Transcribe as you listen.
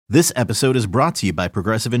This episode is brought to you by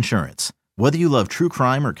Progressive Insurance. Whether you love true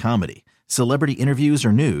crime or comedy, celebrity interviews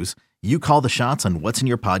or news, you call the shots on what's in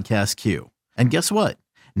your podcast queue. And guess what?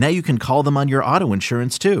 Now you can call them on your auto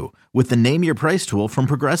insurance too with the Name Your Price tool from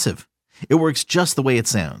Progressive. It works just the way it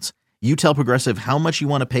sounds. You tell Progressive how much you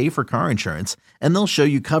want to pay for car insurance, and they'll show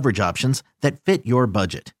you coverage options that fit your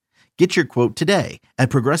budget. Get your quote today at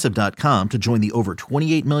Progressive.com to join the over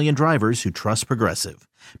 28 million drivers who trust Progressive.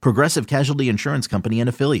 Progressive Casualty Insurance Company and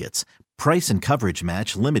Affiliates. Price and coverage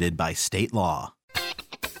match limited by state law.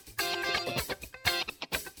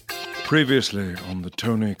 Previously on the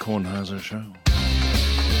Tony Kornheiser Show.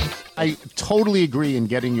 I totally agree in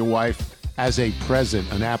getting your wife as a present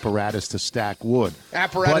an apparatus to stack wood.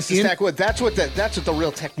 Apparatus to stack wood. That's what the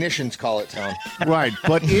real technicians call it, Tom. Right.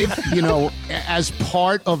 But if, as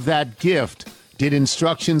part of that gift, did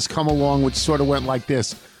instructions come along which sort of went like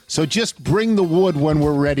this? So just bring the wood when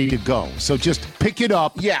we're ready to go. So just pick it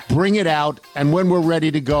up, bring it out, and when we're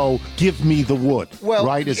ready to go, give me the wood. Well,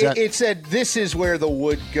 right? It said this is where the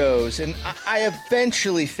wood goes, and I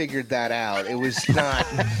eventually figured that out. It was not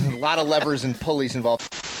a lot of levers and pulleys involved.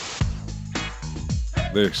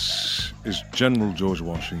 This is General George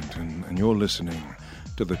Washington, and you're listening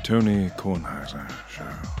to the Tony Kornheiser Show.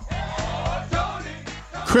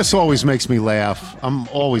 Chris always makes me laugh. I'm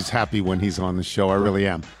always happy when he's on the show. I really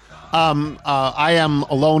am. I am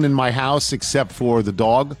alone in my house except for the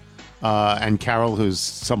dog and Carol, who's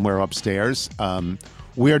somewhere upstairs.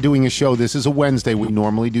 We are doing a show. This is a Wednesday. We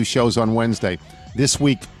normally do shows on Wednesday. This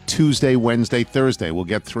week, Tuesday, Wednesday, Thursday. We'll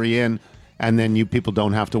get 3 in, and then you people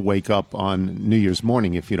don't have to wake up on New Year's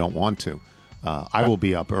morning if you don't want to. I will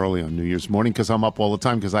be up early on New Year's morning because I'm up all the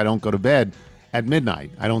time because I don't go to bed at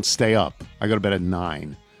midnight. I don't stay up. I go to bed at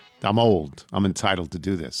 9. I'm old. I'm entitled to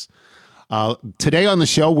do this. Today on the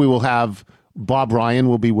show, we will have Bob Ryan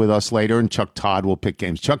will be with us later, and Chuck Todd will pick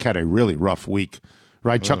games. Chuck had a really rough week,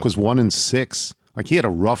 right? Chuck was 1-6. Like, he had a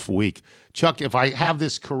rough week. Chuck, if I have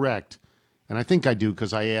this correct, and I think I do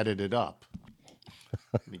because I added it up.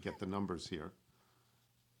 Let me get the numbers here.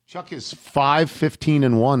 Chuck is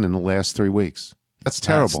 5-15-1 in the last 3 weeks. That's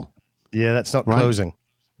terrible. That's not right? Closing.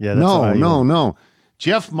 Yeah, that's No.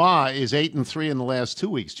 Jeff Ma is 8-3 in the last 2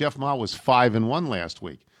 weeks. Jeff Ma was 5-1 last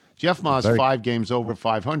week. Jeff Ma's 5 games over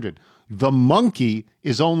 500. The monkey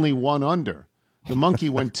is only 1 under. The monkey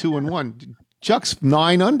went 2-1. Chuck's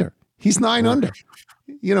 9 under. He's 9 under.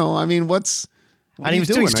 What and he was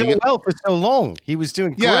doing so well for so long. He was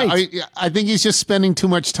doing great. I think he's just spending too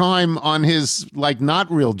much time on his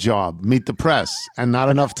not real job, Meet the Press, and not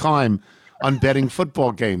enough time on betting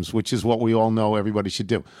football games, which is what we all know everybody should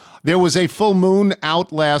do. There was a full moon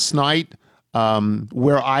out last night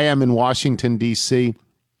where I am in Washington, D.C.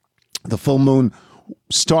 The full moon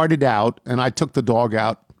started out, and I took the dog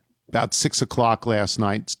out about 6 o'clock last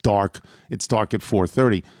night. It's dark. It's dark at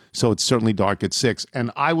 4:30, so it's certainly dark at 6. And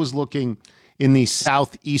I was looking in the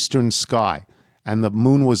southeastern sky, and the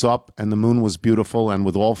moon was up, and the moon was beautiful, and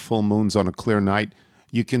with all full moons on a clear night,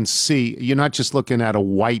 you can see, you're not just looking at a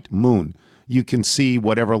white moon. You can see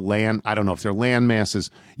whatever land, I don't know if they're land masses,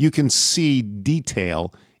 you can see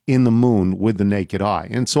detail in the moon with the naked eye,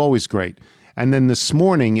 and it's always great. And then this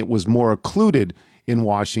morning, it was more occluded in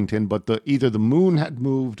Washington, but either the moon had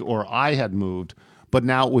moved or I had moved, but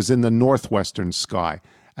now it was in the northwestern sky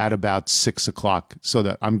at about 6 o'clock, so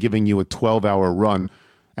that I'm giving you a 12-hour run.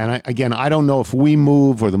 And I don't know if we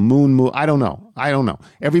move or the moon move. I don't know.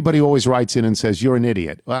 Everybody always writes in and says, you're an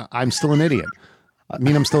idiot. Well, I'm still an idiot.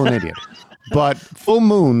 I'm still an idiot. But full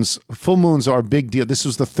moons are a big deal. This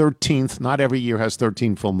was the 13th. Not every year has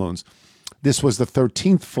 13 full moons. This was the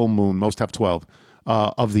 13th full moon, most have 12,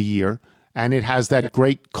 of the year, and it has that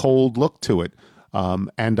great cold look to it.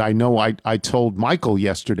 And I know I told Michael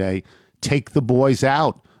yesterday, take the boys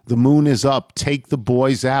out. The moon is up. Take the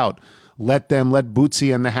boys out. Let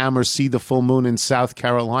Bootsy and the Hammer see the full moon in South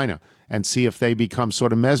Carolina and see if they become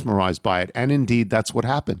sort of mesmerized by it. And indeed, that's what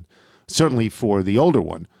happened. Certainly for the older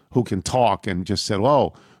one who can talk and just said,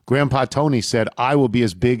 oh, Grandpa Tony said, I will be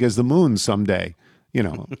as big as the moon someday. I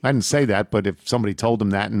didn't say that, but if somebody told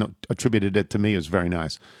him that and attributed it to me, it was very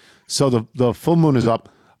nice. So the full moon is up.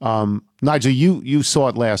 Nigel, you saw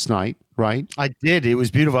it last night, right? I did. It was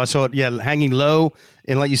beautiful. I saw it, hanging low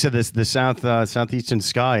in, like you said, the southeastern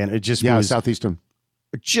sky, and it just was southeastern,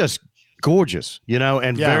 just gorgeous,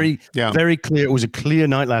 and very clear. It was a clear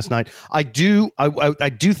night last night. I do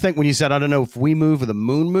think when you said I don't know if we move or the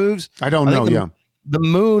moon moves, I don't know. The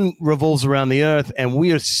moon revolves around the Earth, and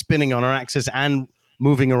we are spinning on our axis and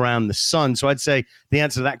moving around the sun. So I'd say the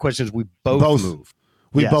answer to that question is we both move.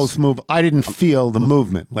 We both move. I didn't feel the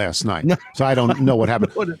movement last night, so I don't know what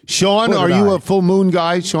happened. Sean, are you a full moon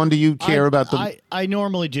guy? Sean, do you care about the? I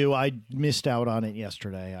normally do. I missed out on it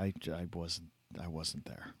yesterday. I wasn't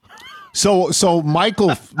there. So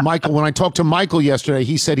Michael, when I talked to Michael yesterday,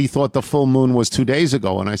 he said he thought the full moon was 2 days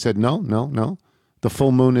ago, and I said no. The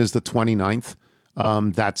full moon is the 29th.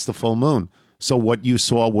 That's the full moon. So what you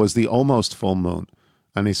saw was the almost full moon,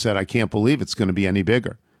 and he said, I can't believe it's going to be any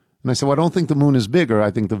bigger. And I said, well, I don't think the moon is bigger.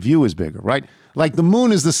 I think the view is bigger, right? Like the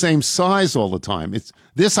moon is the same size all the time. It's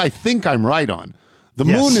this I think I'm right on. The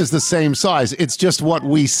moon is the same size. It's just what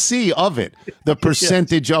we see of it, the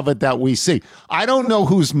percentage of it that we see. I don't know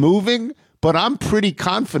who's moving, but I'm pretty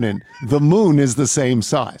confident the moon is the same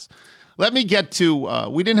size. Let me get to,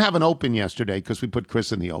 we didn't have an open yesterday because we put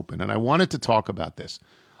Chris in the open, and I wanted to talk about this.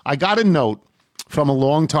 I got a note from a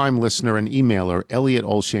longtime listener and emailer, Elliot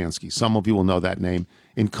Olshansky. Some of you will know that name.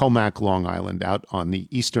 In Comac, Long Island, out on the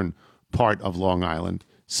eastern part of Long Island,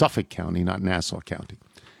 Suffolk County, not Nassau County.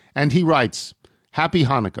 And he writes, Happy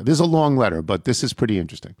Hanukkah. This is a long letter, but this is pretty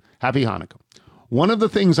interesting. Happy Hanukkah. One of the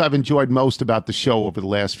things I've enjoyed most about the show over the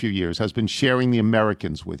last few years has been sharing the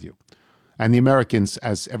Americans with you. And the Americans,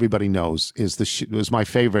 as everybody knows, was my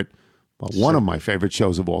favorite, one of my favorite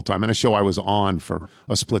shows of all time, and a show I was on for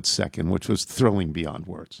a split second, which was thrilling beyond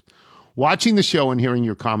words. Watching the show and hearing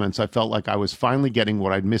your comments, I felt like I was finally getting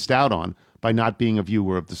what I'd missed out on by not being a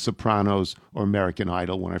viewer of The Sopranos or American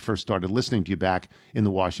Idol when I first started listening to you back in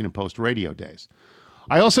the Washington Post radio days.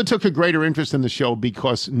 I also took a greater interest in the show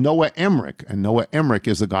because Noah Emmerich, and Noah Emmerich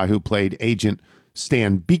is the guy who played Agent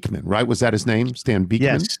Stan Beekman, right? Was that his name, Stan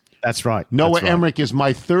Beekman? Yes, that's right. Noah Emmerich is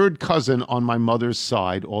my third cousin on my mother's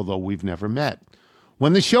side, although we've never met.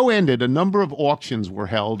 When the show ended, a number of auctions were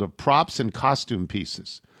held of props and costume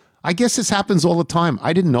pieces. I guess this happens all the time.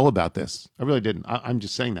 I didn't know about this. I really didn't. I'm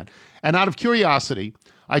just saying that. And out of curiosity,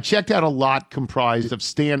 I checked out a lot comprised of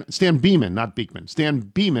Stan Beeman, not Beekman, Stan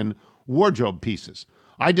Beeman wardrobe pieces.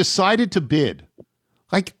 I decided to bid.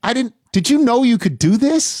 Did you know you could do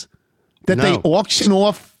this? That they auction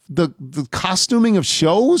off the costuming of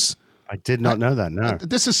shows? I did not know that, no.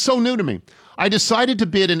 This is so new to me. I decided to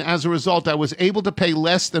bid, and as a result, I was able to pay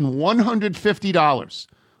less than $150.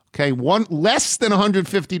 Okay, less than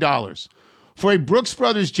 $150 for a Brooks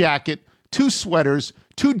Brothers jacket, 2 sweaters,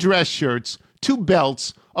 2 dress shirts, 2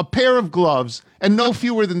 belts, a pair of gloves, and no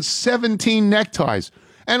fewer than 17 neckties.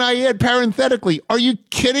 And I add parenthetically, are you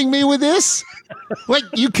kidding me with this? Like,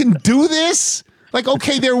 you can do this? Like,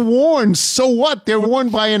 okay, they're worn. So what? They're worn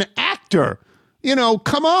by an actor.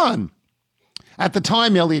 Come on. At the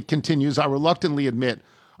time, Elliot continues, I reluctantly admit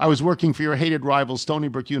I was working for your hated rival, Stony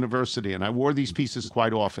Brook University, and I wore these pieces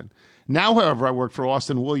quite often. Now, however, I work for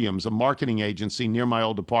Austin Williams, a marketing agency near my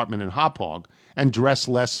old apartment in Hop Hog, and dress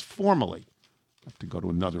less formally. I have to go to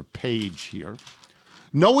another page here.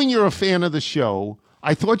 Knowing you're a fan of the show,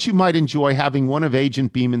 I thought you might enjoy having one of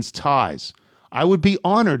Agent Beeman's ties. I would be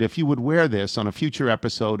honored if you would wear this on a future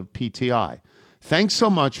episode of PTI. Thanks so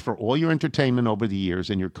much for all your entertainment over the years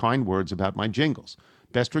and your kind words about my jingles.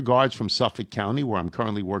 Best regards from Suffolk County, where I'm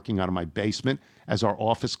currently working out of my basement as our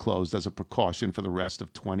office closed as a precaution for the rest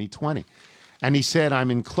of 2020. And he said,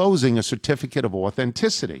 I'm enclosing a certificate of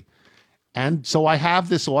authenticity. And so I have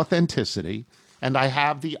this authenticity, and I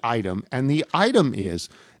have the item. And the item is,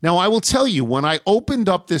 now I will tell you, when I opened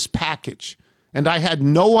up this package, and I had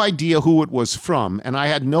no idea who it was from, and I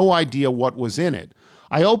had no idea what was in it,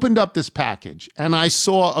 I opened up this package, and I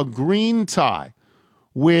saw a green tie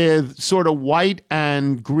with sort of white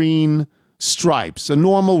and green stripes, a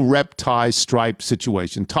normal rep tie stripe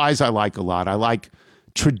situation. Ties I like a lot. I like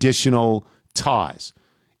traditional ties.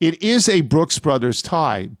 It is a Brooks Brothers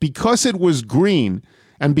tie. Because it was green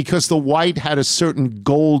and because the white had a certain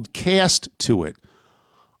gold cast to it,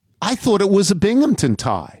 I thought it was a Binghamton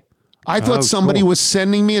tie. I thought somebody was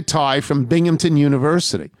sending me a tie from Binghamton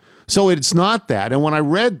University. So it's not that. And when I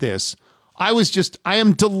read this, I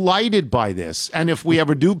am delighted by this. And if we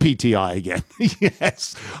ever do PTI again,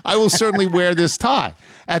 yes, I will certainly wear this tie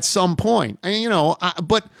at some point. And,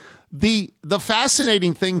 but the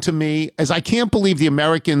fascinating thing to me is I can't believe the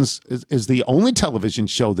Americans is the only television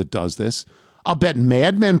show that does this. I'll bet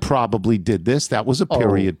Mad Men probably did this. That was a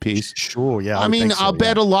period piece. Sure, yeah. I'll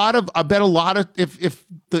bet a lot of if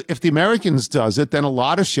the Americans does it, then a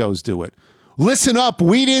lot of shows do it. Listen up,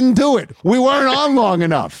 we didn't do it. We weren't on long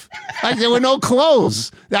enough. There were no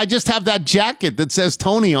clothes. I just have that jacket that says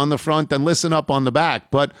Tony on the front and Listen Up on the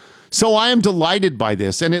back. But so I am delighted by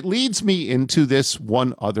this. And it leads me into this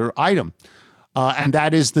one other item. And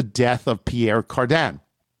that is the death of Pierre Cardin.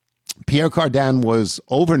 Pierre Cardin was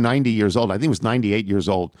over 90 years old. I think he was 98 years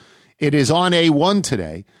old It is on A1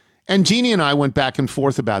 today. And Jeannie and I went back and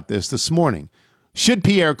forth about this morning. Should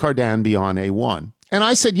Pierre Cardin be on A1? And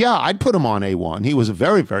I said, yeah, I'd put him on A1. He was a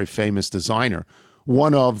very, very famous designer,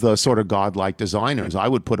 one of the sort of godlike designers. I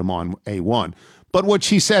would put him on A1. But what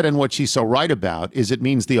she said and what she's so right about is it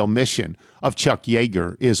means the omission of Chuck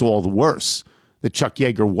Yeager is all the worse. That Chuck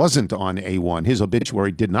Yeager wasn't on A1. His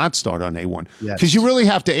obituary did not start on A1. Because you really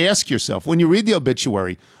have to ask yourself, when you read the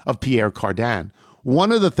obituary of Pierre Cardin,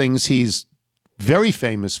 one of the things he's very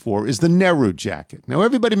famous for is the Nehru jacket. Now,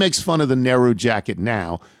 everybody makes fun of the Nehru jacket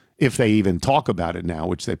now, if they even talk about it now,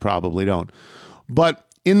 which they probably don't. But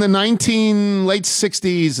in the late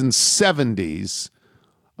 60s and 70s,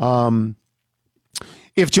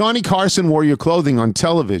 if Johnny Carson wore your clothing on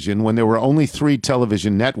television when there were only 3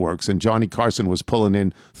 television networks and Johnny Carson was pulling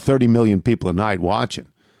in 30 million people a night watching,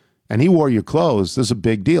 and he wore your clothes, this is a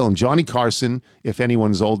big deal. And Johnny Carson, if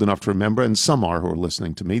anyone's old enough to remember, and some are who are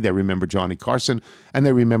listening to me, they remember Johnny Carson, and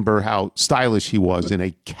they remember how stylish he was in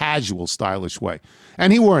a casual, stylish way.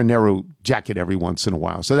 And he wore a Nehru jacket every once in a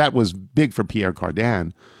while. So that was big for Pierre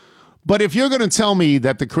Cardin. But if you're going to tell me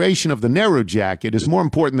that the creation of the Nehru jacket is more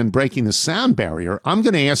important than breaking the sound barrier, I'm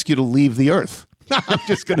going to ask you to leave the earth. I'm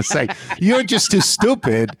just going to say, you're just too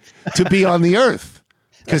stupid to be on the earth.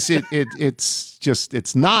 Because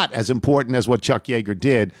it's not as important as what Chuck Yeager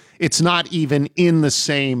did. It's not even in the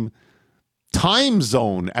same time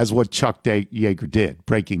zone as what Chuck Yeager did,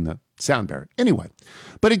 breaking the sound barrier. Anyway,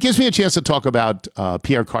 but it gives me a chance to talk about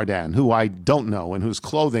Pierre Cardin, who I don't know and whose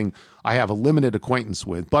clothing I have a limited acquaintance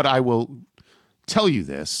with. But I will tell you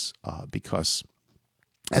this because,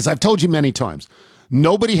 as I've told you many times,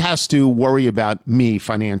 nobody has to worry about me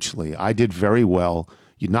financially. I did very well.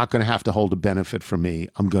 You're not going to have to hold a benefit from me.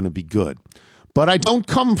 I'm going to be good. But I don't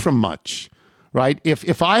come from much, right?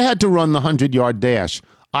 If I had to run the 100-yard dash,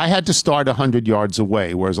 I had to start 100 yards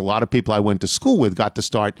away, whereas a lot of people I went to school with got to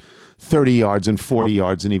start 30 yards and 40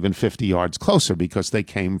 yards and even 50 yards closer because they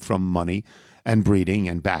came from money and breeding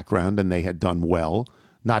and background, and they had done well.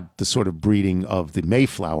 Not the sort of breeding of the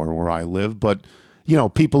Mayflower where I live, but, you know,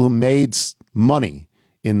 people who made money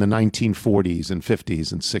in the 1940s and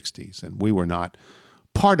 50s and 60s, and we were not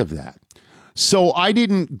part of that. So I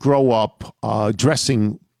didn't grow up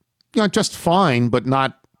dressing, you know, just fine, but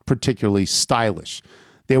not particularly stylish.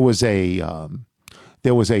 There was a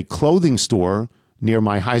clothing store near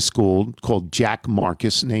my high school called Jack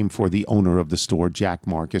Marcus, named for the owner of the store, Jack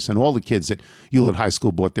Marcus, and all the kids at Hewlett High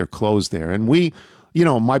School bought their clothes there. And we, you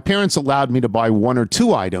know, my parents allowed me to buy 1 or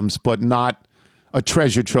 2 items, but not a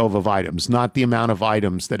treasure trove of items, not the amount of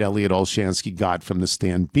items that Elliot Olshansky got from the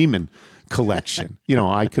Stan Beeman collection. You know,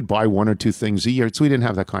 I could buy 1 or 2 things a year, so we didn't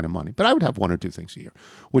have that kind of money, but I would have 1 or 2 things a year,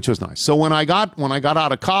 which was nice. So when I got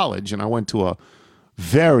out of college and I went to a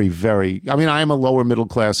very, very, I mean, I am a lower middle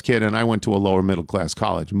class kid and I went to a lower middle class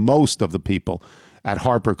college. Most of the people at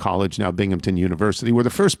Harper College, now Binghamton University, were the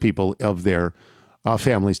first people of their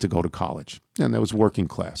families to go to college. And that was working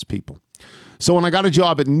class people. So when I got a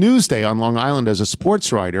job at Newsday on Long Island as a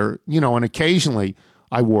sports writer, you know, and occasionally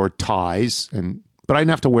I wore ties, but I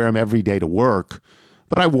didn't have to wear them every day to work.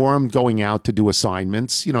 But I wore them going out to do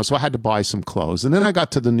assignments, you know, so I had to buy some clothes. And then I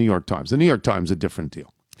got to the New York Times. The New York Times is a different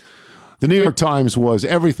deal. The New York Times was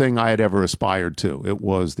everything I had ever aspired to. It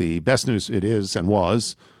was the best news, it is and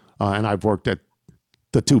was, and I've worked at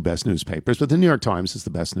the 2 best newspapers, but the New York Times is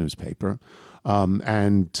the best newspaper.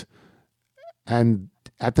 And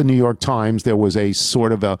at the New York Times, there was a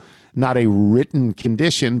sort of not a written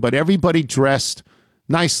condition, but everybody dressed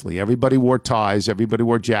nicely. Everybody wore ties, everybody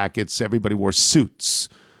wore jackets, everybody wore suits.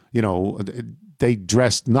 You know, they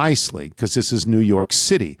dressed nicely because this is New York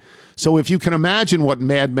City. So if you can imagine what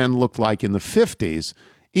Mad Men looked like in the 50s,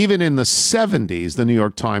 even in the 70s, the New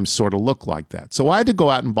York Times sort of looked like that. So I had to go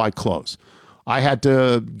out and buy clothes. I had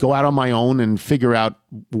to go out on my own and figure out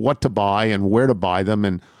what to buy and where to buy them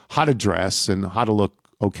and how to dress and how to look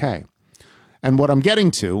okay. And what I'm getting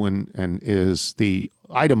to and is the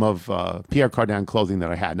item of Pierre Cardin clothing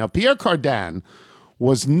that I had. Now, Pierre Cardin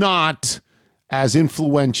was not as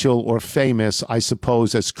influential or famous, I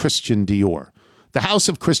suppose, as Christian Dior. The house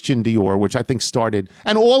of Christian Dior, which I think started,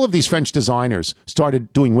 and all of these French designers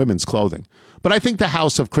started doing women's clothing. But I think the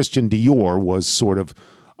house of Christian Dior was sort of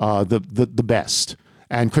the best.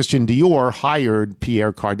 And Christian Dior hired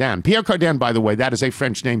Pierre Cardin. Pierre Cardin, by the way, that is a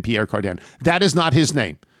French name, Pierre Cardin. That is not his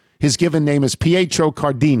name. His given name is Pietro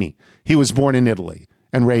Cardini. He was born in Italy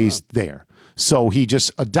and raised there. So he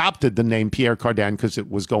just adopted the name Pierre Cardin because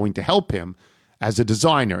it was going to help him as a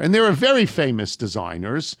designer. And there are very famous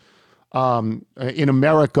designers. In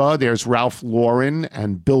America, there's Ralph Lauren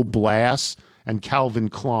and Bill Blass and Calvin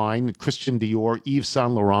Klein, Christian Dior, Yves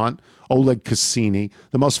Saint Laurent, Oleg Cassini.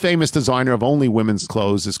 The most famous designer of only women's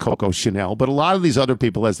clothes is Coco Chanel. But a lot of these other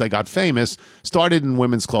people, as they got famous, started in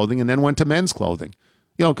women's clothing and then went to men's clothing.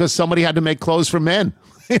 Because somebody had to make clothes for men.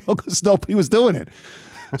 Because nobody was doing it.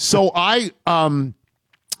 So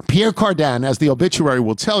Pierre Cardin, as the obituary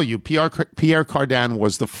will tell you, Pierre Cardin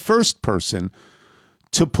was the first person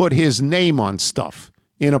to put his name on stuff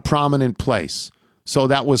in a prominent place. So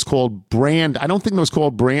that was called brand. I don't think it was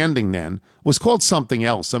called branding then. It was called something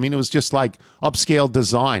else. I mean, it was just like upscale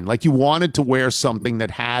design. Like you wanted to wear something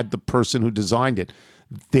that had the person who designed it,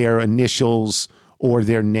 their initials or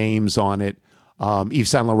their names on it. Yves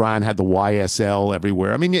Saint Laurent had the YSL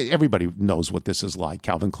everywhere. I mean, everybody knows what this is like.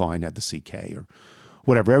 Calvin Klein had the CK or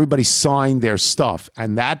whatever. Everybody signed their stuff,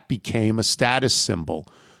 and that became a status symbol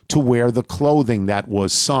to wear the clothing that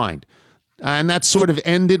was signed. And that sort of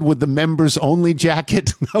ended with the members only jacket,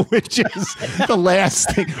 which is the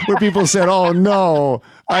last thing where people said, oh, no,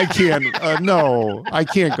 I can't. No, I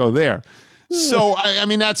can't go there. So, I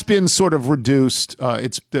mean, that's been sort of reduced.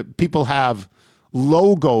 It's that people have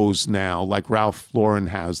logos now, like Ralph Lauren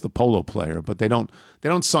has, the polo player, but they don't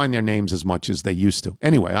sign their names as much as they used to.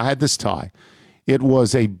 Anyway, I had this tie. It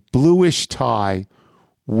was a bluish tie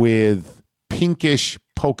with pinkish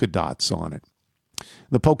polka dots on it.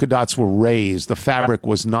 The polka dots were raised. The fabric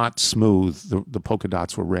was not smooth. The polka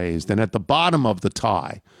dots were raised. And at the bottom of the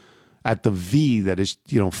tie, at the V that is,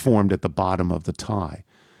 formed at the bottom of the tie,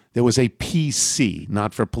 there was a PC,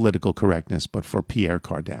 not for political correctness, but for Pierre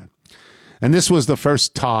Cardin. And this was the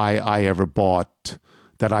first tie I ever bought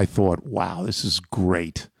that I thought, wow, this is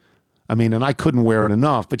great. I mean, and I couldn't wear it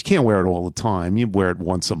enough, but you can't wear it all the time. You wear it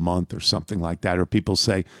once a month or something like that. Or people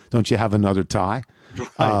say, don't you have another tie?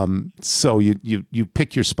 Right. So you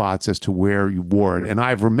pick your spots as to where you wore it. And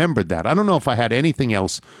I've remembered that. I don't know if I had anything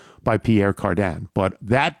else by Pierre Cardin, but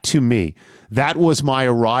that to me, that was my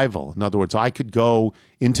arrival. In other words, I could go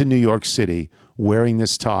into New York City wearing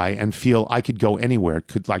this tie and feel I could go anywhere. It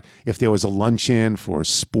could, like, if there was a luncheon for a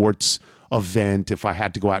sports event, if I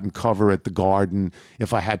had to go out and cover at the Garden,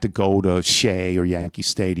 if I had to go to Shea or Yankee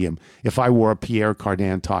Stadium, if I wore a Pierre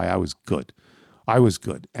Cardin tie, I was good. I was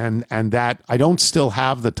good. And that, I don't still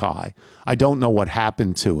have the tie. I don't know what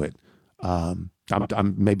happened to it.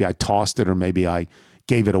 Maybe I tossed it or maybe I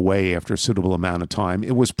gave it away after a suitable amount of time.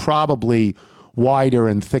 It was probably wider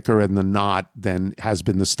and thicker in the knot than has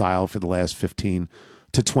been the style for the last 15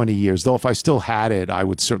 to 20 years. Though if I still had it, I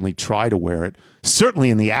would certainly try to wear it. Certainly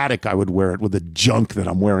in the attic, I would wear it with the junk that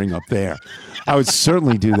I'm wearing up there. I would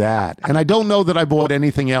certainly do that. And I don't know that I bought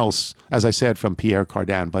anything else, as I said, from Pierre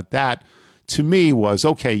Cardin, but that to me was,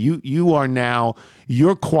 okay,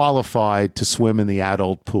 you're qualified to swim in the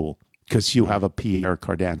adult pool because you have a Pierre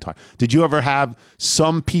Cardin tie. Did you ever have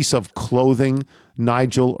some piece of clothing,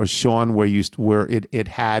 Nigel or Sean, where it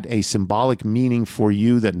had a symbolic meaning for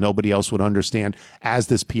you that nobody else would understand, as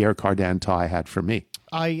this Pierre Cardin tie had for me?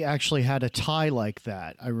 I actually had a tie like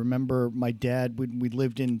that. I remember my dad, we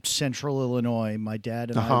lived in central Illinois. My dad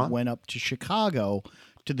and I went up to Chicago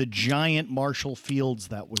to the giant Marshall Fields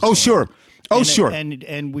that was there. Sure. Sure.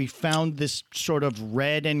 And we found this sort of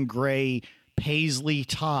red and gray paisley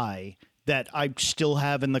tie that I still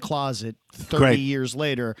have in the closet 30 years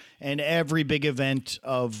later. And every big event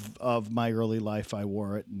of my early life, I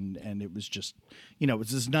wore it. And it was just, it was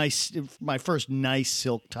this nice, my first nice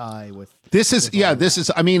silk tie with.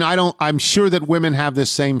 I'm sure that women have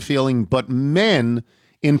this same feeling, but men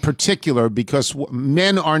in particular, because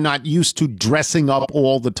men are not used to dressing up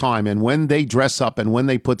all the time. And when they dress up and when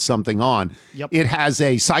they put something on, it has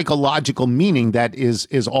a psychological meaning that is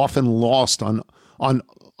often lost on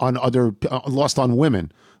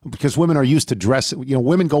women, because women are used to dress.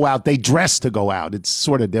 Women go out, they dress to go out. It's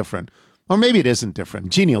sort of different. Or maybe it isn't different.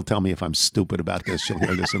 Jeannie will tell me if I'm stupid about this. She'll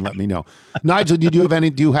hear this and let me know. Nigel, do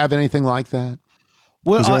you have anything like that?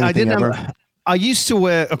 Well, I didn't have. I used to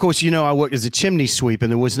wear, of course, I worked as a chimney sweep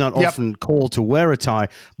and it was not often called to wear a tie.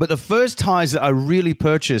 But the first ties that I really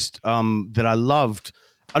purchased that I loved,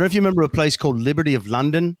 I don't know if you remember a place called Liberty of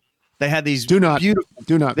London. They had these They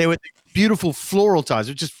were beautiful floral ties.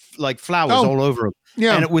 It was just like flowers all over them.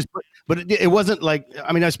 Yeah. And it wasn't like,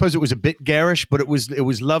 I suppose it was a bit garish, but it was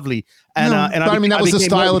lovely. And that was the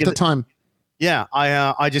style at the time. Yeah,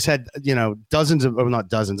 I just had dozens of, or not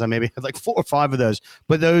dozens, I maybe had like 4 or 5 of those.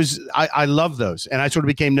 But those I love those, and I sort of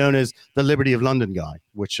became known as the Liberty of London guy.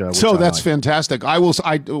 Which that's fantastic.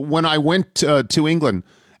 When I went to England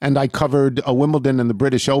and I covered Wimbledon and the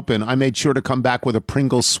British Open, I made sure to come back with a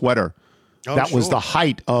Pringles sweater. That was the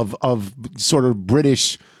height of sort of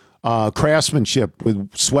British craftsmanship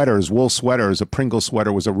with sweaters, wool sweaters. A Pringle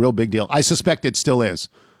sweater was a real big deal. I suspect it still is.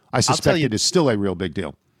 I suspect it is still a real big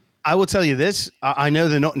deal. I will tell you this. I know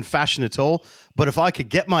they're not in fashion at all, but if I could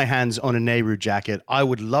get my hands on a Nehru jacket, I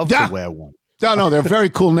would love to wear one. No, they're very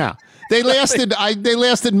cool now. They lasted. They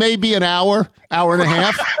lasted maybe an hour and a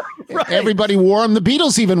half. Right. Everybody wore them. The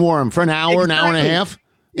Beatles even wore them for an hour, an hour and a half.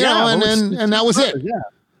 You know, and that was it.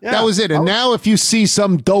 Yeah. That was it. And now if you see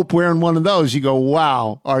some dope wearing one of those, you go,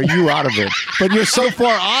 wow, are you out of it? But you're so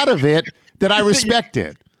far out of it that I respect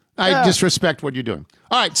it. I just respect what you're doing.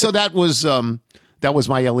 All right, so that was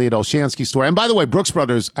my Elliot Olshansky story. And by the way, Brooks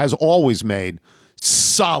Brothers has always made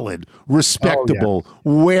solid, respectable,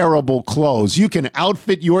 wearable clothes. You can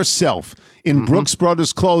outfit yourself in Brooks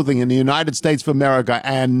Brothers clothing in the United States of America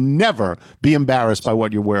and never be embarrassed by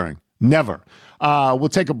what you're wearing. Never. We'll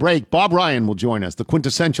take a break. Bob Ryan will join us. The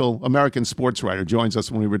quintessential American sports writer joins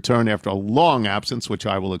us when we return after a long absence, which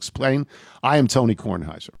I will explain. I am Tony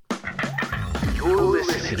Kornheiser.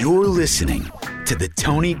 You're listening to the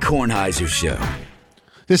Tony Kornheiser Show.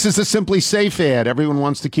 This is a Simply Safe ad. Everyone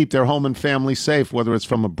wants to keep their home and family safe, whether it's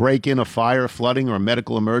from a break-in, a fire, flooding, or a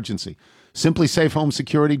medical emergency. Simply Safe Home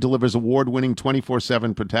Security delivers award-winning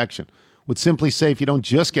 24/7 protection. With Simply Safe, you don't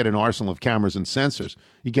just get an arsenal of cameras and sensors.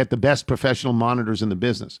 You get the best professional monitors in the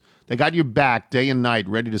business. They got your back day and night,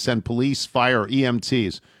 ready to send police, fire, or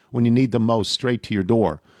EMTs when you need them most straight to your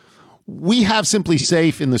door. We have Simply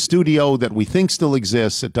Safe in the studio that we think still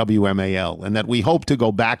exists at WMAL and that we hope to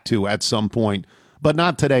go back to at some point, but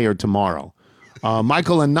not today or tomorrow.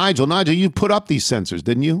 Michael and Nigel. Nigel, you put up these sensors,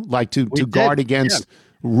 didn't you? Like to guard against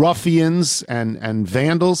ruffians and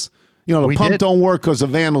vandals. You know, the pump don't work because the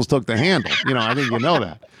vandals took the handle. You know, I think you know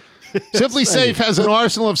that. Simply Safe has an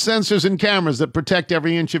arsenal of sensors and cameras that protect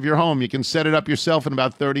every inch of your home. You can set it up yourself in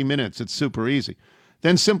about 30 minutes. It's super easy.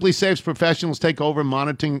 Then Simply Safe's professionals take over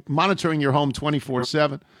monitoring your home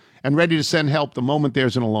 24/7 and ready to send help the moment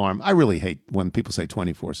there's an alarm. I really hate when people say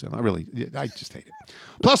 24/7. I just hate it.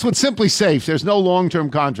 Plus, with Simply Safe, there's no long-term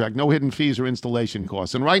contract, no hidden fees or installation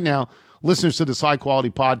costs. And right now, listeners to this high-quality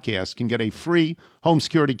podcast can get a free home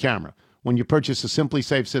security camera when you purchase a Simply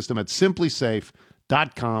Safe system at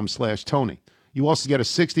simplysafe.com/Tony. You also get a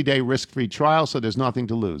 60-day risk-free trial, so there's nothing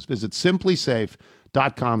to lose. Visit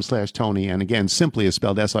simplysafe.com/Tony. And again, Simply is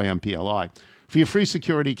spelled SIMPLI. For your free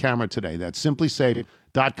security camera today, that's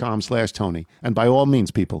simplysafe.com/Tony. And by all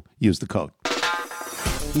means, people, use the code.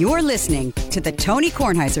 You're listening to The Tony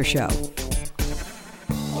Kornheiser Show.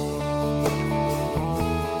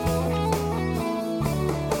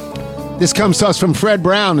 This comes to us from Fred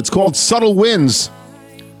Brown. It's called Subtle Winds.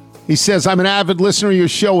 He says, I'm an avid listener of your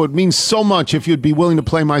show. It means so much if you'd be willing to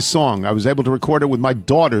play my song. I was able to record it with my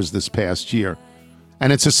daughters this past year.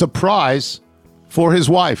 And it's a surprise for his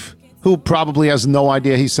wife, who probably has no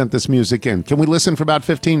idea he sent this music in. Can we listen for about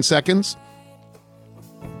 15 seconds?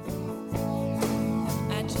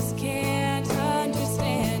 I just can't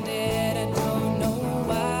understand it. I don't know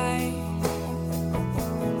why.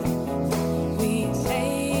 We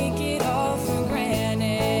take it all for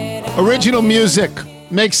granted. Original music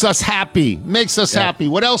makes us happy. Makes us happy.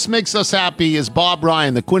 What else makes us happy is Bob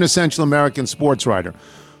Ryan, the quintessential American sports writer,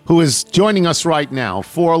 who is joining us right now.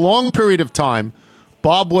 For a long period of time,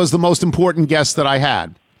 Bob was the most important guest that I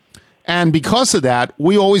had. And because of that,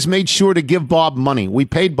 we always made sure to give Bob money. We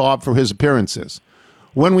paid Bob for his appearances.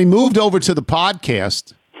 When we moved over to the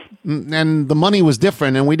podcast, and the money was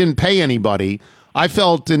different, and we didn't pay anybody, I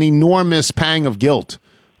felt an enormous pang of guilt.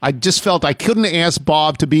 I just felt I couldn't ask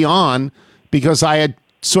Bob to be on because I had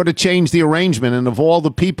sort of changed the arrangement. And of all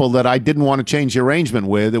the people that I didn't want to change the arrangement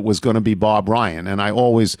with, it was going to be Bob Ryan. And I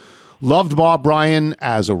always loved Bob Ryan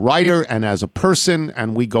as a writer and as a person.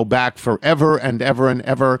 And we go back forever and ever and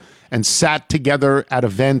ever and sat together at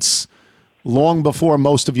events long before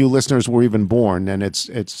most of you listeners were even born. And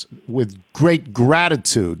it's with great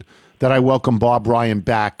gratitude that I welcome Bob Ryan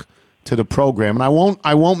back to the program. And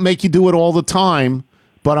I won't make you do it all the time,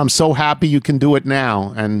 but I'm so happy you can do it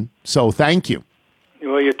now. And so thank you.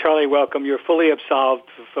 Well, you're totally welcome. You're fully absolved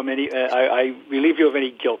from any. I relieve you of any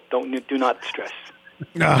guilt. Do not stress.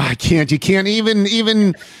 No, I can't. You can't.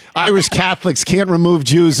 Even Irish Catholics can't remove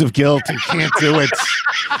Jews of guilt. You can't do it.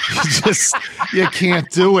 You can't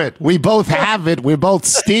do it. We both have it. We're both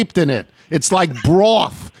steeped in it. It's like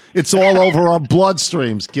broth. It's all over our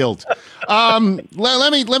bloodstreams. Guilt.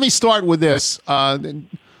 Let me start with this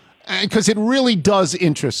because it really does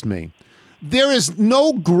interest me. There is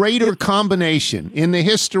no greater combination in the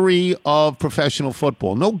history of professional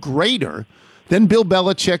football, no greater than Bill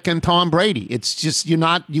Belichick and Tom Brady. It's just you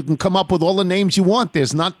can come up with all the names you want.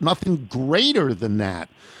 There's nothing greater than that.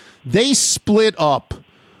 They split up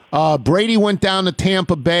Brady went down to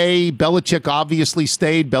Tampa Bay. Belichick obviously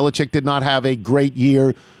stayed. Belichick did not have a great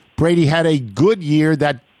year. Brady had a good year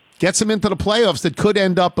that gets him into the playoffs that could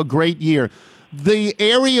end up a great year. The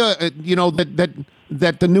area,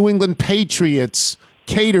 that the New England Patriots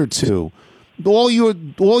cater to, all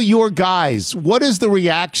your guys, what is the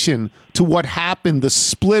reaction to what happened, the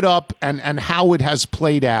split up, and how it has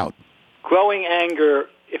played out? Growing anger,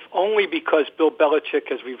 if only because Bill Belichick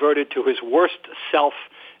has reverted to his worst self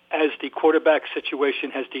as the quarterback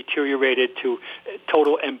situation has deteriorated to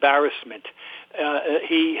total embarrassment.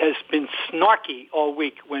 He has been snarky all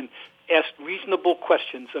week when asked reasonable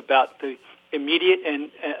questions about the immediate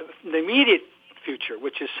future,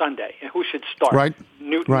 which is Sunday, and who should start, right.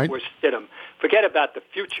 Newton right. or Stidham. Forget about the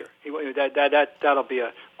future. That'll be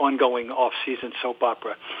an ongoing off-season soap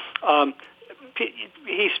opera.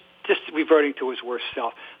 He's just reverting to his worst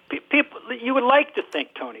self. People, you would like to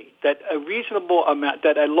think, Tony, that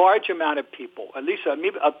a large amount of people, at least a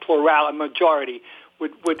majority,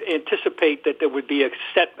 would anticipate that there would be a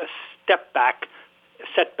setback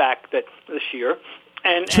that this year,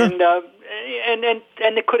 and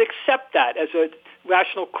they could accept that as a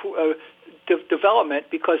rational development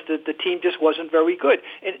because the team just wasn't very good.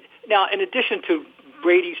 And now, in addition to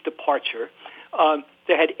Brady's departure,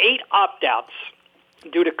 they had 8 opt-outs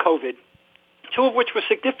due to COVID, 2 of which were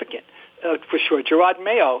significant for sure. Dante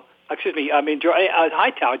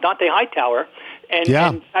Hightower,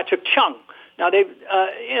 and Patrick Chung. Now the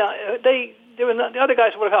other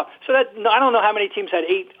guys would have helped. So I don't know how many teams had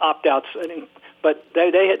 8 opt-outs, but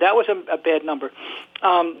that was a bad number.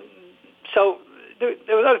 So there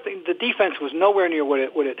was other things. The defense was nowhere near what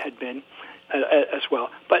it had been as well.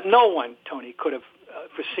 But no one, Tony, could have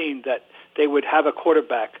foreseen that they would have a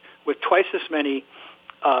quarterback with twice as many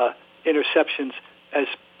interceptions as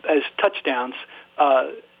touchdowns,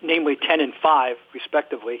 namely 10 and 5,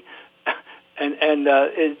 respectively, and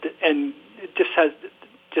it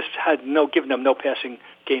just had given them no passing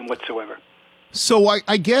game whatsoever. So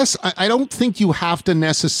I guess I don't think you have to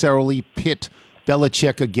necessarily pit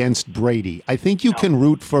Belichick against Brady. I think you can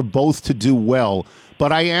root for both to do well.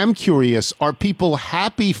 But I am curious, are people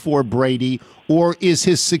happy for Brady, or is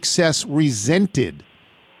his success resented?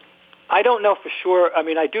 I don't know for sure. I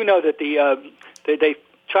mean, I do know that they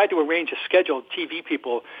tried to arrange a schedule, TV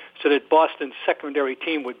people, so that Boston's secondary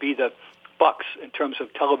team would be the Bucks in terms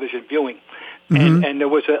of television viewing. Mm-hmm. And there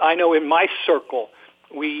was I know in my circle,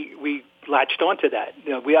 we latched onto that.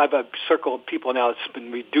 We have a circle of people now that's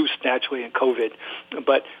been reduced naturally in COVID,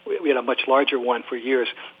 but we had a much larger one for years.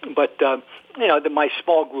 But my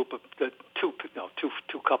small group of the two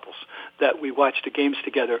couples that we watched the games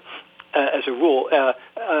together, as a rule,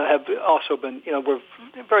 have also been, we're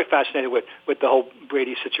very fascinated with the whole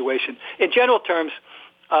Brady situation. In general terms,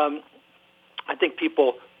 I think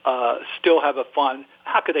people still have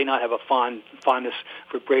how could they not have a fondness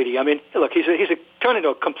for Brady? I mean, look, he's turned into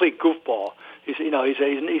a complete goofball. He's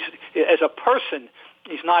as a person,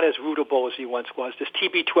 he's not as rootable as he once was. This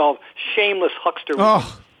TB12 shameless huckster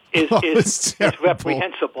is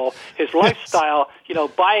reprehensible. His lifestyle,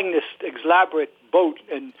 buying this elaborate boat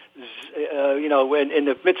and in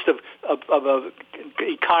the midst of an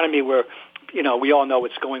economy where we all know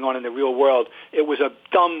what's going on in the real world, it was a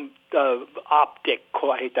dumb optic.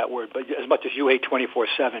 I hate that word, but as much as you hate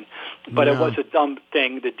 24/7, but it was a dumb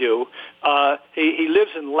thing to do. He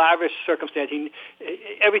lives in lavish circumstance.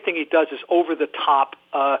 Everything he does is over the top,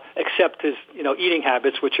 except his eating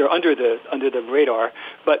habits, which are under the radar.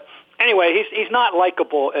 But anyway, he's not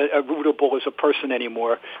likable, rootable as a person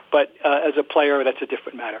anymore. But as a player, that's a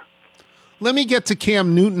different matter. Let me get to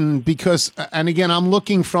Cam Newton because, and again, I'm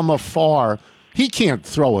looking from afar. He can't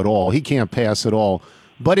throw at all. He can't pass at all.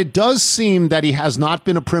 But it does seem that he has not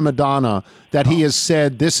been a prima donna, that he has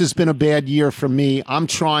said, this has been a bad year for me. I'm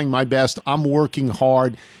trying my best. I'm working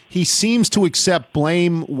hard. He seems to accept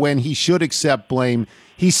blame when he should accept blame.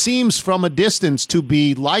 He seems from a distance to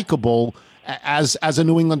be likable as a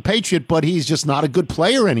New England Patriot, but he's just not a good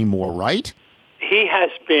player anymore, right? He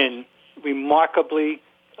has been remarkably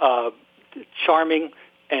charming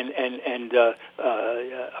and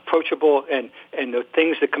approachable, and the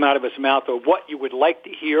things that come out of his mouth are what you would like to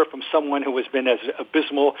hear from someone who has been as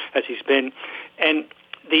abysmal as he's been. And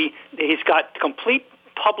he's got complete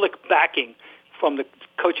public backing from the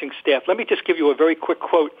coaching staff. Let me just give you a very quick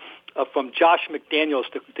quote from Josh McDaniels,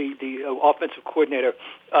 the offensive coordinator,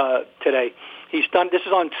 today. This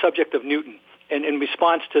is on subject of Newton, and in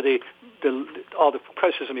response to all the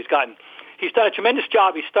criticism he's gotten. He's done a tremendous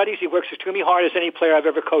job. He studies. He works extremely hard as any player I've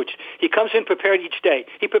ever coached. He comes in prepared each day.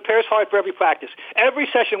 He prepares hard for every practice, every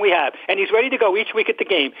session we have, and he's ready to go each week at the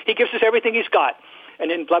game. He gives us everything he's got.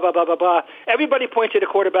 and then blah, blah, blah, blah, blah. Everybody points at the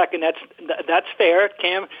quarterback, and that's fair.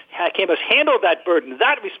 Cam has handled that burden,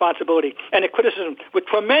 that responsibility, and the criticism with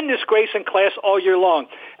tremendous grace and class all year long,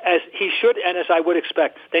 as he should and as I would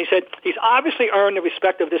expect. Then he said he's obviously earned the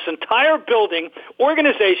respect of this entire building,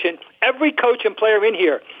 organization, every coach and player in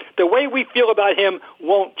here. The way we feel about him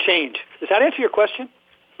won't change. Does that answer your question?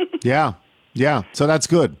 Yeah. So that's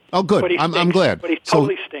good. Oh, good. I'm glad. But he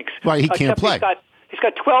totally stinks. Right, he can't play. He's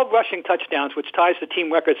got 12 rushing touchdowns, which ties the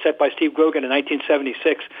team record set by Steve Grogan in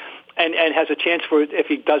 1976, and has a chance for, if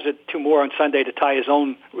he does it 2 more on Sunday, to tie his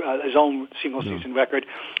own single season record.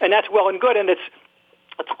 And that's well and good, and it's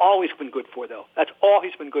all he's been good for, though. That's all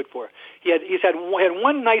he's been good for. He had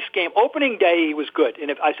one nice game. Opening day, he was good. And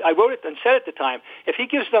if I wrote it and said at the time, if he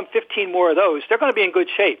gives them 15 more of those, they're going to be in good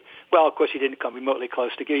shape. Well, of course, he didn't come remotely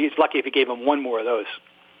close to. He's lucky if he gave them 1 more of those.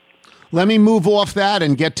 Let me move off that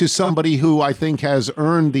and get to somebody who I think has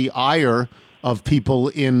earned the ire of people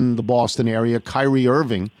in the Boston area, Kyrie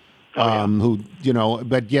Irving,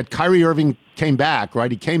 but yet Kyrie Irving came back,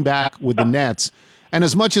 right? He came back with the Nets. And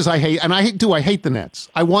as much as I hate the Nets.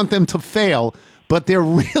 I want them to fail, but they're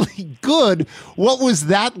really good. What was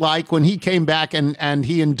that like when he came back and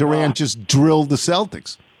he and Durant just drilled the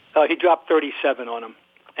Celtics? He dropped 37 on them.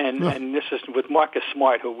 And this is with Marcus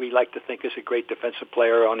Smart, who we like to think is a great defensive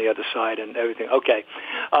player on the other side and everything. Okay.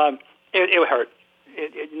 It hurt.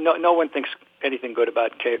 No one thinks anything good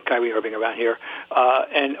about Kyrie Irving around here.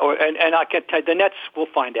 And I can tell you, the Nets will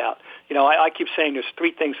find out. I keep saying there's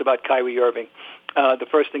 3 things about Kyrie Irving. The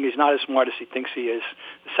first thing, he's not as smart as he thinks he is.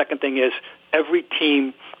 The second thing is every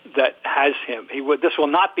team that has him, this will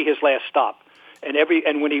not be his last stop.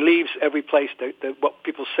 And when he leaves every place, what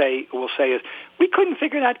people will say is, we couldn't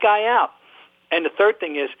figure that guy out. And the third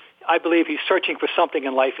thing is, I believe he's searching for something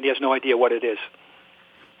in life and he has no idea what it is.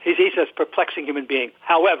 He's a perplexing human being.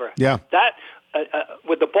 However, that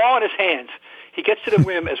with the ball in his hands, he gets to the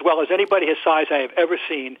rim as well as anybody his size I have ever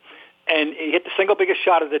seen. And he hit the single biggest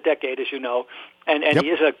shot of the decade, as you know. And he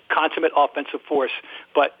is a consummate offensive force.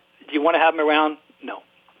 But do you want to have him around? No.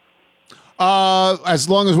 As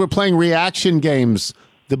long as we're playing reaction games,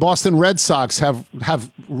 the Boston Red Sox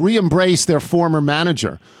have re-embraced their former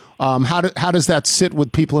manager. How does that sit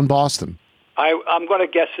with people in Boston? I'm going to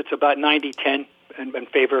guess it's about 90-10 in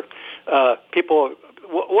favor. People,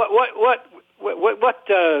 what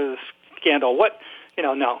scandal? What?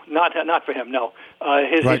 No, not for him. No,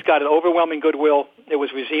 he's got an overwhelming goodwill. It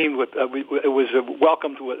was received with, it was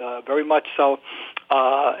welcomed with, very much so,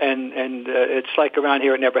 and it's like around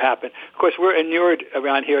here it never happened. Of course, we're inured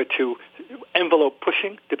around here to envelope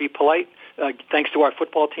pushing, to be polite, thanks to our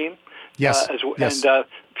football team. Yes. And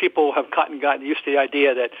people have gotten used to the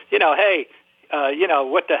idea that hey.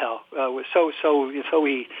 What the hell? So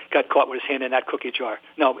he got caught with his hand in that cookie jar.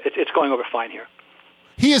 No, it's going over fine here.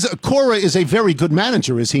 Cora is a very good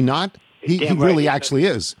manager, is he not? He really actually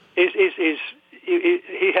is.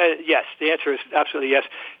 He has, yes. The answer is absolutely yes.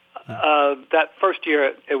 That first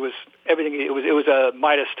year, it was everything. It was a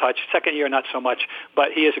Midas touch. Second year, not so much.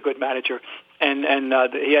 But he is a good manager, and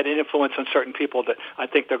he had an influence on certain people that I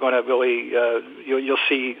think they're going to really. You'll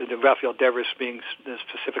see the Rafael Devers being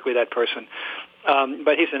specifically that person.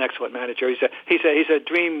 But he's an excellent manager. He's a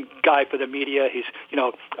dream guy for the media. He's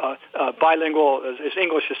bilingual. His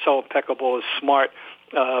English is so impeccable. He's smart,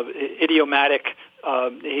 idiomatic.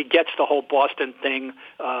 He gets the whole Boston thing.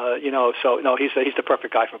 So no, he's the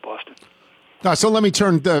perfect guy for Boston. So let me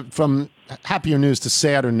turn from happier news to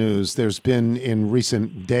sadder news. There's been in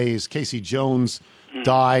recent days, Casey Jones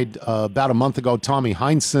died about a month ago. Tommy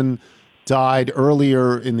Heinsohn died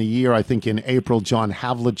earlier in the year. I think in April, John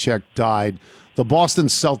Havlicek died. The Boston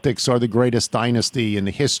Celtics are the greatest dynasty in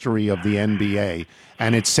the history of the NBA,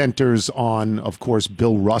 and it centers on, of course,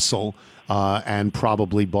 Bill Russell and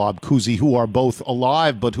probably Bob Cousy, who are both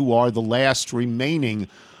alive, but who are the last remaining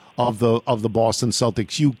of the Boston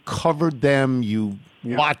Celtics. You covered them, you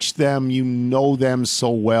watched them, you know them so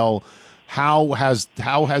well. How has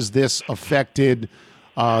this affected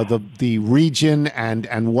the region,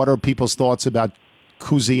 and what are people's thoughts about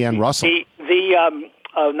Cousy and Russell? The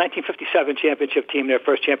 1957 championship team, their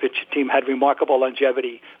first championship team, had remarkable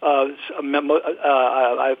longevity. So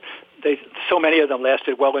many of them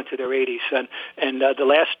lasted well into their 80s, and the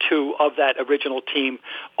last 2 of that original team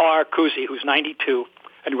are Cousy, who's 92,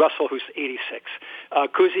 and Russell, who's 86.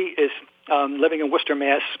 Cousy is living in Worcester,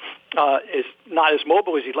 Mass. Is not as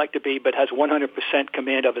mobile as he'd like to be, but has 100%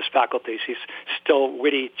 command of his faculties. He's still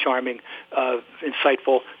witty, charming,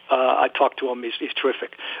 insightful. I talked to him. He's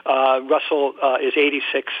terrific. Russell is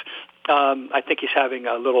 86. I think he's having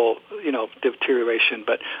a little, deterioration,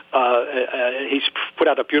 but he's put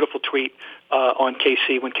out a beautiful tweet on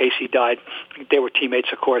KC when KC died. They were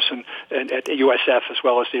teammates, of course, and at the USF as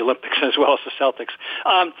well as the Olympics, as well as the Celtics.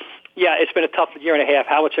 Yeah, it's been a tough year and a half.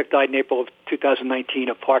 Havlicek died in April of 2019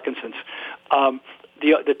 of Parkinson's.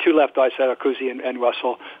 The two left guys are Cousy and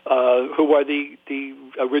Russell, who were the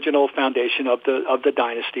original foundation of the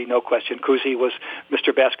dynasty, no question. Cousy was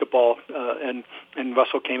Mr. Basketball, and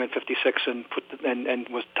Russell came in '56 and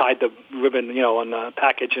was tied the ribbon, on the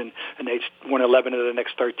package, and they won 11 of the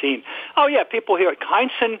next 13. Oh yeah, people here.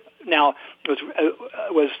 Heinsohn now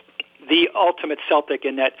was the ultimate Celtic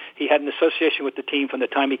in that he had an association with the team from the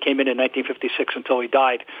time he came in 1956 until he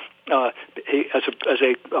died, as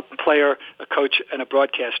a player, a coach, and a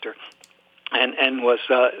broadcaster, and was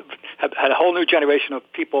had a whole new generation of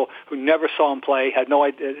people who never saw him play, had no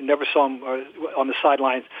idea, never saw him on the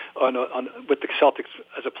sidelines with the Celtics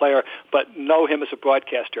as a player, but know him as a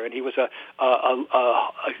broadcaster, and he was a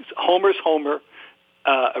homer's homer,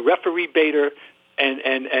 a referee baiter, and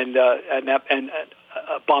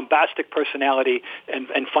a bombastic personality and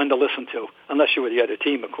fun to listen to, unless you were the other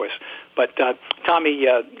team, of course. But Tommy,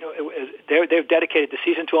 they've dedicated the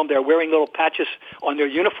season to him. They're wearing little patches on their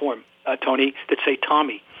uniform, Tony, that say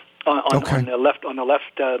Tommy on the left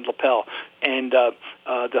lapel, and the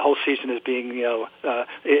whole season is being,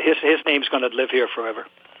 his name's going to live here forever.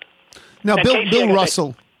 Now, Bill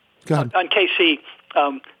Russell, go ahead. On KC.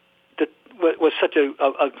 Was such a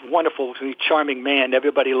wonderful, charming man.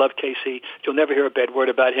 Everybody loved KC. You'll never hear a bad word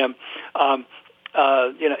about him. And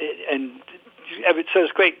so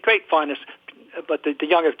it's great fondness. But the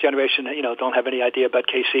younger generation, don't have any idea about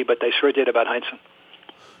KC, but they sure did about Heinsohn.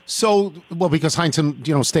 So, well, because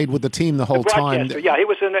Heinsohn, stayed with the team the whole time. Yeah, it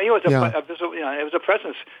was a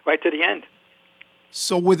presence right to the end.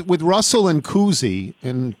 So with Russell and Cousy,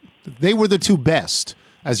 and they were the two best.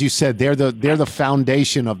 As you said, they're the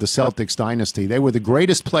foundation of the Celtics dynasty. They were the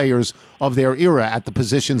greatest players of their era at the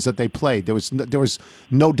positions that they played. There was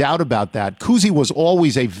no doubt about that. Cousy was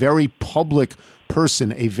always a very public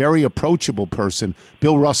person, a very approachable person.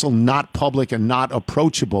 Bill Russell, not public and not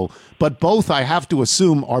approachable. But both, I have to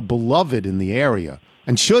assume, are beloved in the area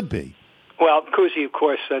and should be. Well, Cousy, of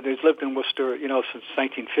course, he's lived in Worcester, since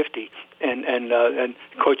 1950, and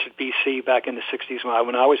coached at BC back in the 60s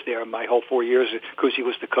when I was there. My whole 4 years, Cousy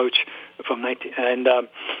was the coach from 19. And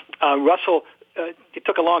Russell, it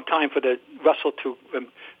took a long time for Russell to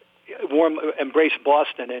embrace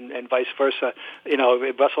Boston and vice versa.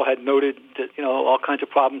 Russell had noted that all kinds of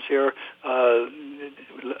problems here.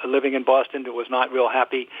 Living in Boston, was not real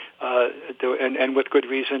happy, and with good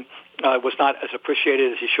reason. Was not as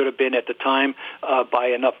appreciated as he should have been at the time by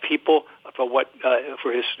enough people for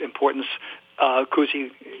his importance.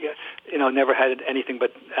 Cousy, never had anything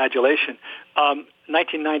but adulation.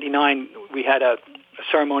 1999, we had a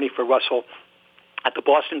ceremony for Russell at the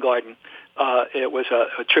Boston Garden. It was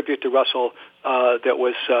a tribute to Russell that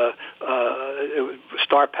was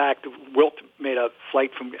star-packed. Wilt made a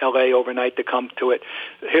flight from L.A. overnight to come to it.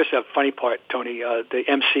 Here's the funny part, Tony. The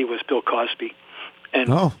MC was Bill Cosby. And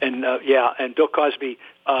Bill Cosby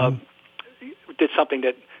did something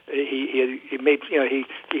that he made. He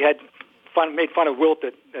had made fun of Wilt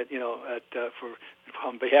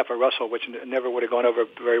on behalf of Russell, which never would have gone over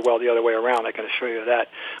very well the other way around. I can assure you of that.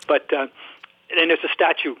 But and there's a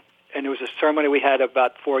statue. And there was a ceremony we had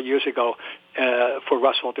about 4 years ago for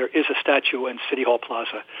Russell. There is a statue in City Hall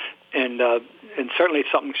Plaza, and certainly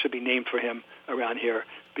something should be named for him around here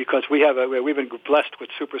because we've been blessed with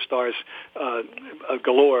superstars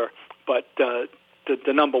galore, but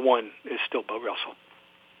the number one is still Bill Russell.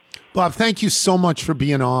 Bob, thank you so much for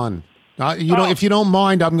being on. If you don't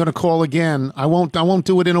mind, I'm going to call again. I won't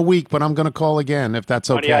do it in a week, but I'm going to call again if that's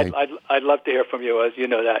okay. I'd love to hear from you, as you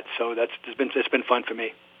know that. So it's been fun for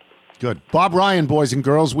me. Good. Bob Ryan, boys and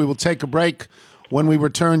girls. We will take a break. When we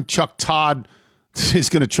return, Chuck Todd is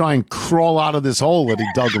going to try and crawl out of this hole that he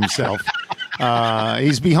dug himself.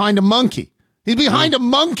 He's behind a monkey. He's behind a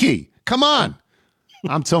monkey. Come on.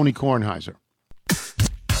 I'm Tony Kornheiser.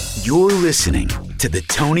 You're listening to The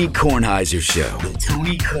Tony Kornheiser Show. The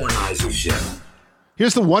Tony Kornheiser Show.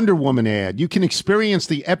 Here's the Wonder Woman ad. You can experience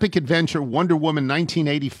the epic adventure Wonder Woman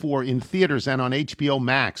 1984 in theaters and on HBO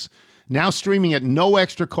Max. Now streaming at no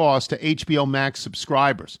extra cost to HBO Max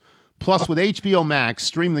subscribers. Plus, with HBO Max,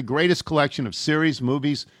 stream the greatest collection of series,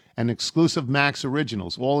 movies, and exclusive Max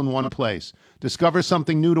originals all in one place. Discover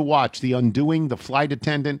something new to watch. The Undoing, The Flight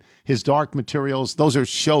Attendant, His Dark Materials. Those are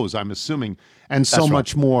shows, I'm assuming, and so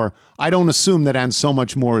much more. I don't assume that And So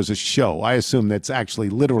Much More is a show. I assume that's actually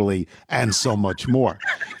literally And So Much More.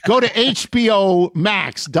 Go to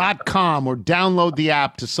HBOMax.com or download the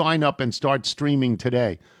app to sign up and start streaming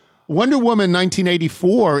today. Wonder Woman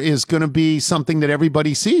 1984 is going to be something that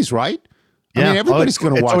everybody sees, right? I mean, everybody's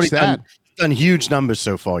going to watch that. Done huge numbers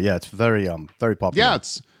so far. Yeah, it's very popular. Yeah,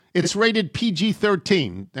 it's rated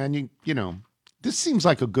PG-13, and you know, this seems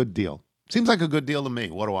like a good deal. Seems like a good deal to me.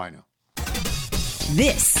 What do I know?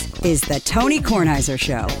 This is the Tony Kornheiser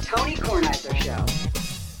Show. The Tony Kornheiser Show.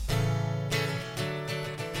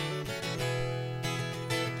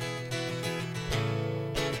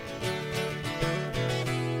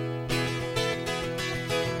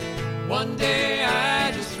 One day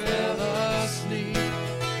I just fell asleep.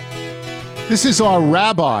 This is our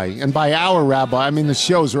rabbi, and by our rabbi, I mean the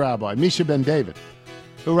show's rabbi, Misha Ben David,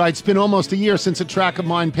 who writes, "It's been almost a year since a track of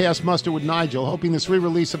mine passed muster with Nigel, hoping this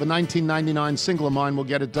re-release of a 1999 single of mine will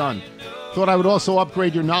get it done. Thought I would also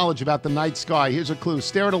upgrade your knowledge about the night sky. Here's a clue.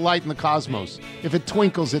 Stare at a light in the cosmos. If it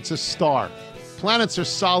twinkles, it's a star. Planets are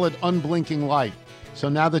solid, unblinking light. So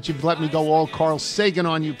now that you've let me go all Carl Sagan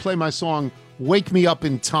on you, play my song, Wake Me Up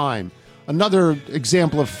in Time." Another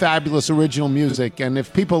example of fabulous original music. And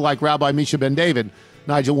if people like Rabbi Misha Ben David,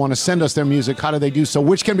 Nigel, want to send us their music, how do they do so?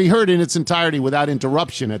 Which can be heard in its entirety without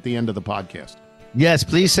interruption at the end of the podcast. Yes,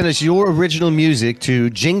 please send us your original music to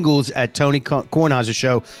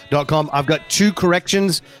jingles@TonyKornheiserShow.com. I've got 2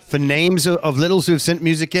 corrections for names of littles who have sent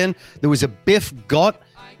music in. There was a Biff Gott.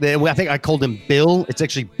 I think I called him Bill. It's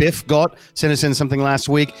actually Biff Gott. Sent us in something last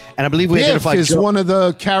week, and I believe we identified. Biff is one of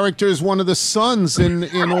the characters, one of the sons in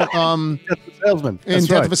Death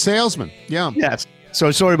of a Salesman. Yeah. Yes. So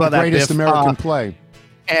sorry about that. Greatest Biff. American play.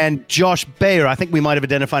 And Josh Bayer. I think we might have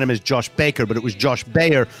identified him as Josh Baker, but it was Josh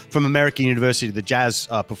Bayer from American University, the jazz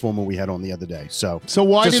performer we had on the other day. So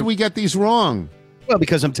why did we get these wrong? Well,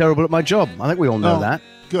 because I'm terrible at my job. I think we all know that.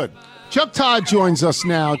 Good. Chuck Todd joins us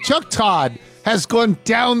now. Chuck Todd has gone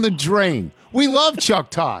down the drain. We love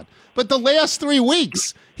Chuck Todd, but the last 3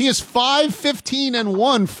 weeks, he is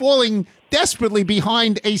 5-15-1, falling desperately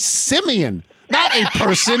behind a simian, not a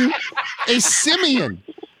person, a simian.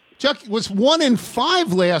 Chuck was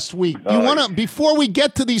 1-5 last week. Do you want to, before we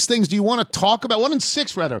get to these things, do you want to talk about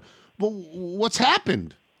 1-6 rather? What's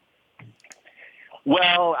happened?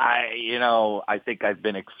 Well, I think I've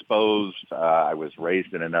been exposed. I was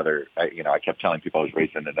raised in another, I kept telling people I was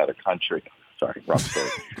raised in another country. Sorry, wrong story.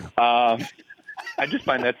 I just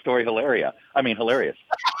find that story hilarious.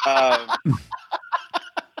 I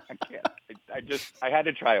can't. I had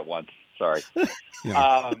to try it once. Sorry.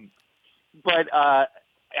 Yeah. But I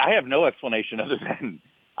have no explanation other than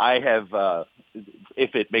I have,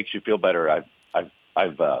 if it makes you feel better, I've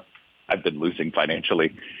been losing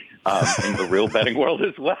financially. In the real betting world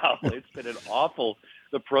as well. It's been an awful.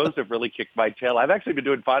 The pros have really kicked my tail. I've actually been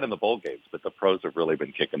doing fine in the bowl games, but the pros have really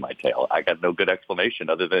been kicking my tail. I got no good explanation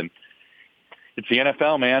other than it's the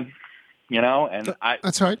NFL, man. And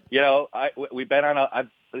that's right. We bet on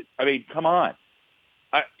I mean, come on.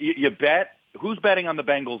 You bet. Who's betting on the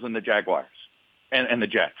Bengals and the Jaguars and the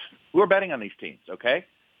Jets? Who are betting on these teams? Okay,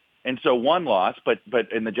 and so one loss, but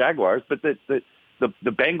in the Jaguars, but the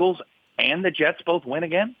Bengals and the Jets both win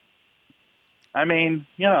again. I mean,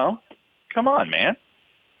 come on, man.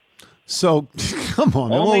 So, come on.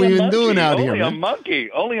 What are we even doing out here, man?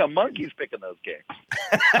 Only a monkey's picking those games.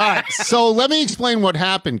 All right, so let me explain what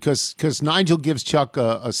happened, because Nigel gives Chuck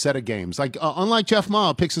a set of games. Like, unlike Jeff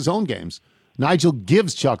Ma picks his own games, Nigel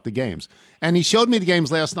gives Chuck the games. And he showed me the games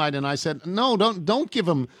last night, and I said, no, don't give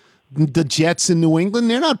him the Jets in New England.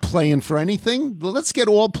 They're not playing for anything. Let's get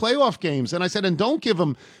all playoff games. And I said, and don't give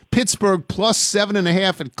them Pittsburgh plus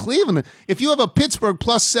 7.5 at Cleveland. If you have a Pittsburgh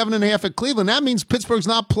plus 7.5 at Cleveland, that means Pittsburgh's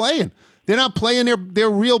not playing. They're not playing their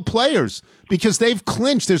real players because they've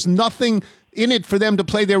clinched. There's nothing in it for them to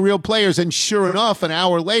play their real players. And sure enough, an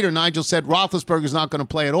hour later, Nigel said Roethlisberger's not going to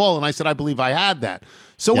play at all. And I said, I believe I had that.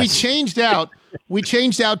 So yes. We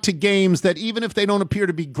changed out to games that even if they don't appear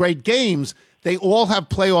to be great games, they all have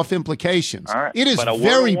playoff implications. All right. It is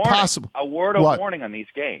very possible. A word of warning on these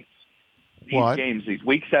games. These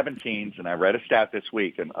Week 17s, and I read a stat this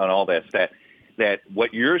week and on all that stat, that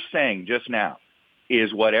what you're saying just now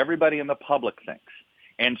is what everybody in the public thinks.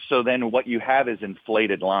 And so then what you have is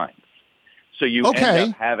inflated lines. So you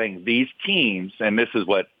end up having these teams, and this is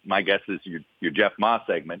what my guess is your Jeff Ma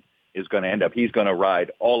segment is going to end up. He's going to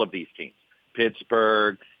ride all of these teams.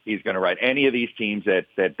 Pittsburgh, he's going to ride any of these teams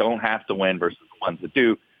that don't have to win versus the ones that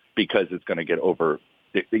do, because it's going to get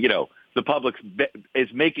the public is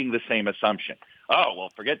making the same assumption. Oh,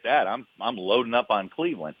 well, forget that. I'm loading up on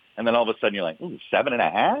Cleveland. And then all of a sudden you're like, ooh,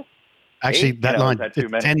 7.5? Actually, 8? that line, is that too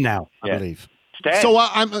many? 10 now, I Yeah. believe. 10. So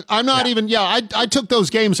I'm not even. Yeah, I took those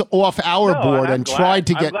games off our board and tried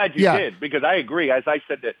to get. I'm glad you did, because I agree. As I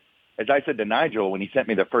said to Nigel when he sent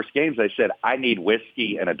me the first games, I said I need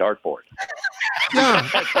whiskey and a dartboard. Yeah,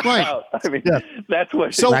 right. I mean, that's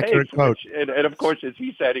what. So, it takes, and of course, as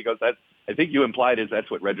he said, he goes, I think you implied that's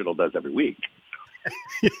what Reginald does every week.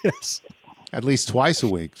 Yes, at least twice a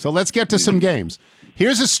week. So let's get to some games.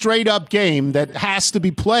 Here's a straight up game that has to be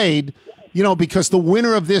played. Because the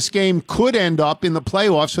winner of this game could end up in the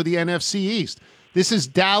playoffs for the NFC East. This is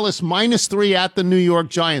Dallas -3 at the New York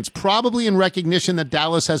Giants, probably in recognition that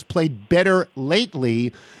Dallas has played better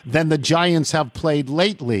lately than the Giants have played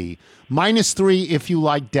lately. -3 if you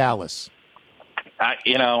like Dallas.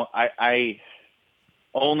 I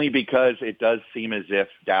only because it does seem as if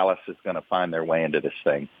Dallas is going to find their way into this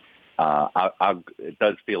thing. It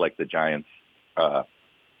does feel like the Giants are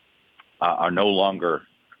no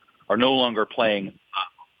longer playing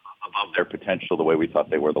above their potential the way we thought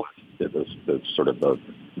they were the sort of the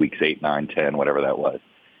weeks 8, 9, 10, whatever that was.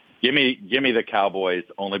 Give me the Cowboys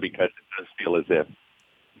only because it does feel as if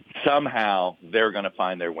somehow they're going to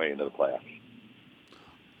find their way into the playoffs.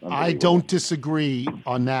 I don't disagree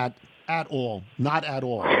on that at all. Not at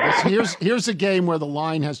all. Here's a game where the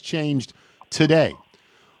line has changed today.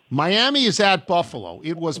 Miami is at Buffalo.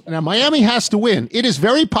 Now Miami has to win. It is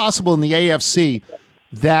very possible in the AFC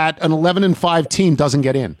that an 11-5 team doesn't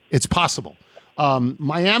get in. It's possible.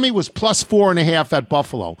 Miami was +4.5 at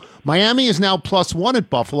Buffalo. Miami is now +1 at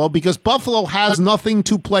Buffalo because Buffalo has nothing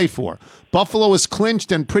to play for. Buffalo is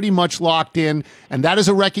clinched and pretty much locked in, and that is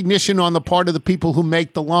a recognition on the part of the people who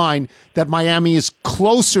make the line that Miami is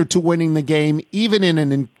closer to winning the game, even in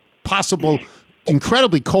an impossible,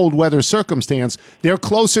 incredibly cold weather circumstance. They're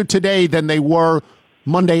closer today than they were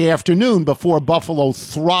Monday afternoon before Buffalo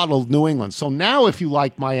throttled New England. So now if you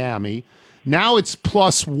like Miami, now it's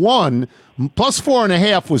 +1.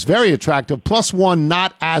 +4.5 was very attractive. +1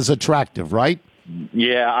 not as attractive, right?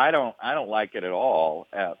 Yeah, I don't like it at all.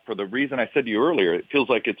 For the reason I said to you earlier, it feels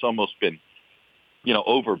like it's almost been,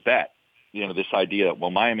 overbet. This idea that, well,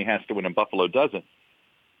 Miami has to win and Buffalo doesn't.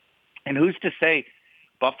 And who's to say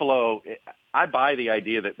Buffalo? I buy the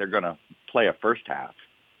idea that they're going to play a first half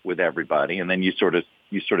with everybody, and then you sort of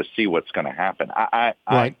see what's going to happen. I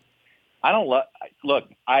don't look.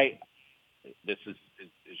 This is,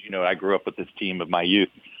 as you know, I grew up with this team of my youth.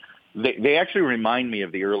 They actually remind me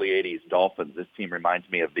of the early '80s Dolphins. This team reminds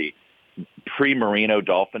me of the pre-Marino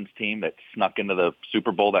Dolphins team that snuck into the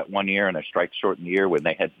Super Bowl that one year in a strike-shortened year when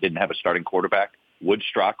they didn't have a starting quarterback.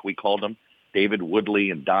 Woodstock, we called them. David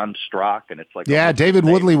Woodley and Don Strock, and it's like David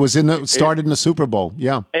Woodley was started in the Super Bowl.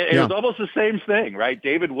 Yeah, it was almost the same thing, right?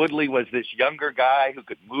 David Woodley was this younger guy who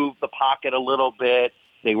could move the pocket a little bit.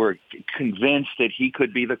 They were convinced that he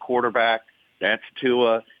could be the quarterback. That's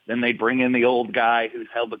Tua. Then they bring in the old guy who's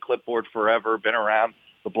held the clipboard forever, been around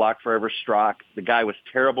the block forever, Strock. The guy was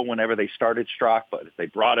terrible whenever they started Strock, but if they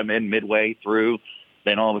brought him in midway through,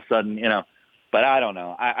 then all of a sudden, But I don't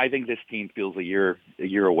know. I think this team feels a year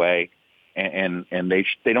away. And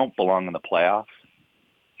they don't belong in the playoffs.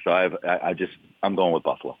 So I'm going with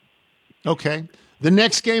Buffalo. Okay. The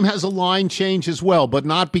next game has a line change as well, but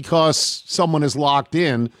not because someone is locked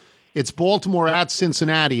in. It's Baltimore at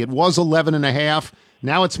Cincinnati. It was 11.5.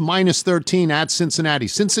 Now it's -13 at Cincinnati.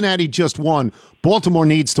 Cincinnati just won. Baltimore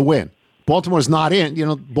needs to win. Baltimore's not in.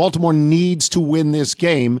 Baltimore needs to win this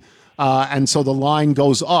game. And so the line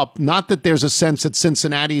goes up. Not that there's a sense that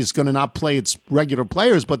Cincinnati is going to not play its regular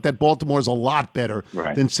players, but that Baltimore is a lot better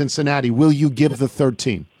than Cincinnati. Will you give the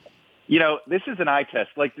 13? This is an eye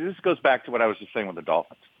test. Like, this goes back to what I was just saying with the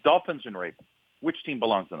Dolphins. Dolphins and Ravens. Which team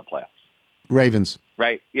belongs in the playoffs? Ravens.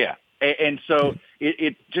 Right, yeah. And so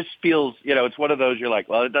it just feels, it's one of those you're like,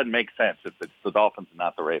 well, it doesn't make sense if it's the Dolphins and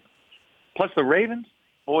not the Ravens. Plus the Ravens,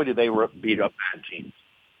 boy, did they beat up bad teams,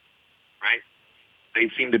 right? They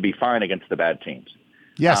seem to be fine against the bad teams.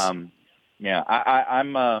 Yes. I'm.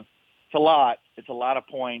 It's a lot. It's a lot of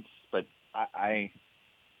points, but I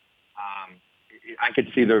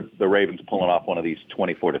could see the Ravens pulling off one of these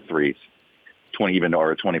 24-3s, 20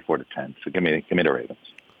 or 24-10. So give me the Ravens.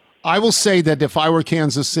 I will say that if I were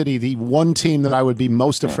Kansas City, the one team that I would be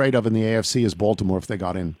most afraid of in the AFC is Baltimore if they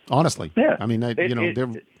got in. Honestly. Yeah. I mean, they're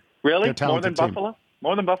really they're more than team. Buffalo.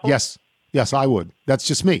 More than Buffalo. Yes, I would. That's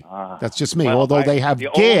just me. That's just me. Well, although they have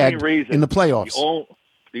gagged in the playoffs.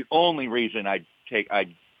 The only reason I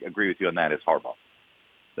agree with you on that is Harbaugh.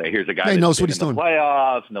 So here's a guy he that knows what in he's the doing.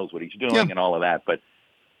 Playoffs, knows what he's doing, and all of that. But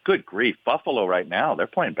good grief, Buffalo right now, they're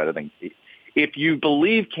playing better than – if you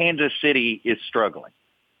believe Kansas City is struggling,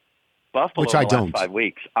 Buffalo Which I in the last don't. 5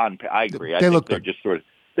 weeks, I agree. I They think look they're good. just sort of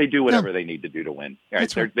 – they do whatever they need to do to win.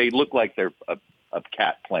 That's right. They look like they're a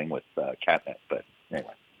cat playing with catnip, but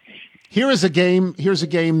anyway. Here's a game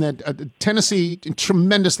that Tennessee,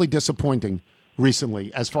 tremendously disappointing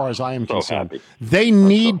recently, as far as I am concerned. Happy. They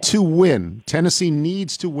need to win. Tennessee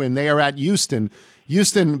needs to win. They are at Houston.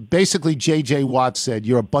 Houston, basically, J.J. Watt said,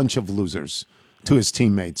 you're a bunch of losers to his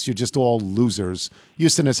teammates. You're just all losers.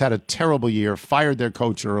 Houston has had a terrible year, fired their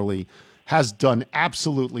coach early, has done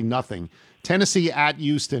absolutely nothing. Tennessee at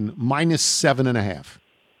Houston, -7.5.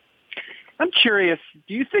 I'm curious,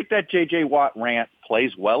 do you think that J.J. Watt rant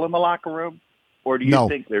plays well in the locker room? Or do you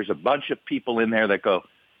think there's a bunch of people in there that go,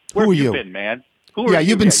 where have you been, man?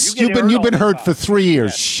 You've been hurt for 3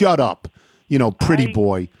 years. Shut up. Pretty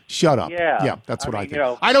boy. Shut up. Yeah, that's what I think.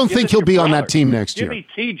 I don't think he'll be on that team next year.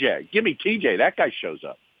 Give me TJ. That guy shows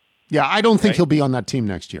up. Yeah, I don't think he'll be on that team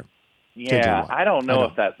next year. Yeah, I don't know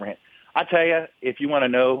if that rant. I tell you, if you want to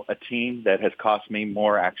know a team that has cost me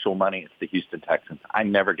more actual money, it's the Houston Texans. I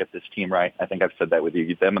never get this team right. I think I've said that with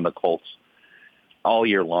you, them and the Colts all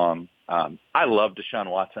year long. I love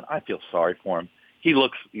Deshaun Watson. I feel sorry for him. He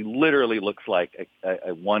literally looks like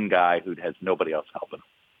a one guy who has nobody else helping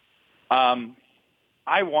him.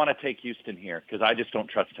 I want to take Houston here because I just don't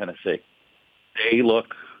trust Tennessee. They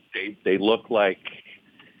look like,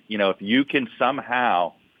 if you can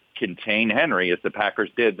somehow contain Henry as the Packers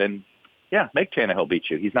did, then yeah, make Tannehill beat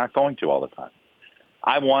you. He's not going to all the time.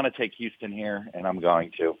 I want to take Houston here, and I'm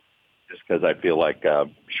going to, just because I feel like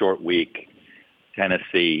short week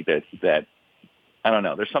Tennessee that I don't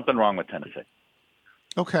know. There's something wrong with Tennessee.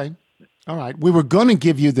 Okay, all right. We were going to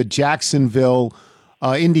give you the Jacksonville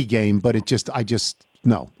Indy game, but I just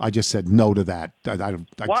said no to that.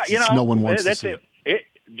 No one wants to see it.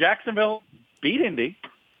 Jacksonville beat Indy.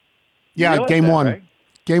 Yeah, game one. Right?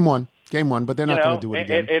 Game one, but they're not going to do it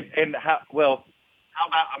again. And how about,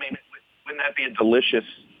 wouldn't that be a delicious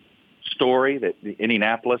story that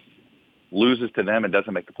Indianapolis loses to them and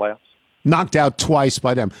doesn't make the playoffs? Knocked out twice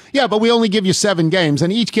by them. Yeah, but we only give you 7 games,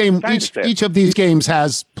 and each of these games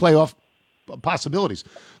has playoff possibilities.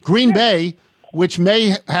 Green Bay, which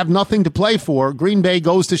may have nothing to play for, Green Bay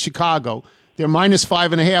goes to Chicago. They're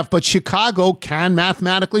 -5.5, but Chicago can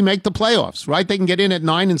mathematically make the playoffs, right? They can get in at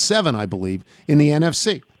 9-7, I believe, in the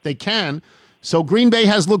NFC. They can. So Green Bay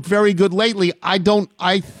has looked very good lately. I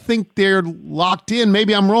think they're locked in.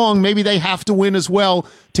 Maybe I'm wrong. Maybe they have to win as well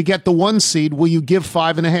to get the 1 seed. Will you give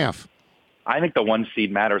 5.5? I think the 1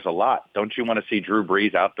 seed matters a lot. Don't you want to see Drew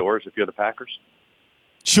Brees outdoors if you're the Packers?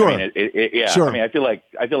 Sure. Sure. I mean, I feel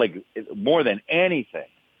like more than anything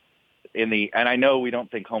and I know we don't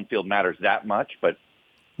think home field matters that much, but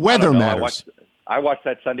weather matters. I watched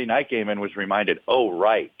that Sunday night game and was reminded, oh,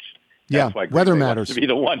 right. That's why weather Green Bay matters wants to be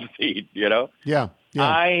the 1 seed, Yeah.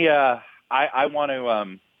 I want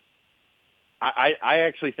to. I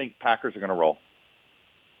actually think Packers are going to roll.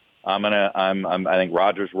 I think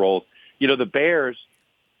Rodgers rolls. The Bears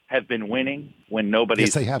have been winning when nobody's.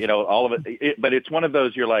 Yes, they have. All of it. But it's one of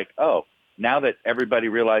those. You're like, oh, now that everybody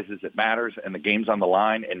realizes it matters and the game's on the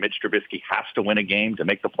line, and Mitch Trubisky has to win a game to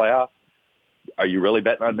make the playoff. Are you really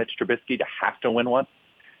betting on Mitch Trubisky to have to win one?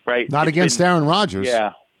 Right? Not against Aaron Rodgers.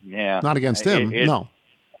 Yeah. Not against him. No.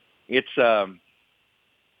 It's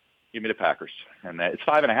give me the Packers, and it's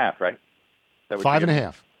 5.5, right?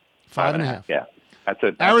 5.5. 5.5. Yeah, that's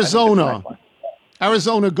it. Arizona.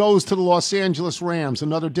 Arizona goes to the Los Angeles Rams,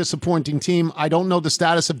 another disappointing team. I don't know the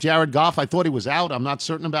status of Jared Goff. I thought he was out. I'm not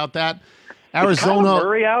certain about that. Arizona. Is Kyler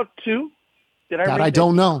Murray out too? I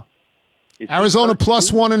don't know. Arizona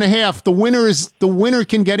plus 1.5. The winner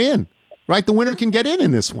can get in, right? The winner can get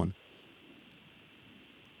in this one.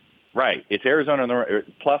 Right. It's Arizona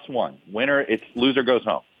plus 1. Winner. It's loser goes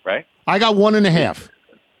home. Right. I got 1.5.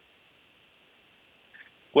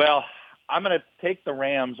 Well, I'm going to take the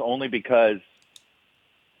Rams only because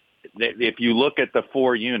if you look at the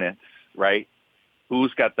 4 units, right,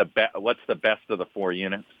 who's got the best? What's the best of the 4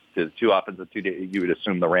 units? The 2 offensive, you would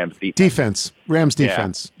assume the Rams defense. Rams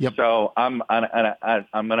defense. Yeah. Yep. So I'm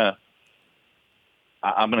gonna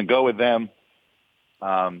go with them.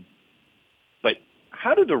 But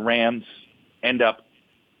how did the Rams end up?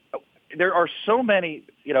 There are so many.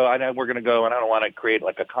 I know we're gonna go, and I don't want to create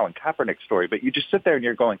like a Colin Kaepernick story, but you just sit there and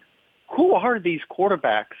you're going, who are these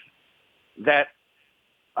quarterbacks that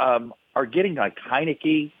are getting like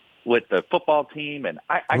Heineke with the football team? And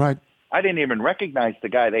I didn't even recognize the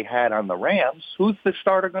guy they had on the Rams. Who's the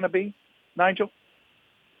starter going to be, Nigel?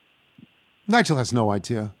 Nigel has no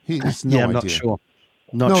idea. He has no idea. I'm not sure.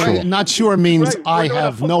 Not sure. Not sure means Right, I we're doing a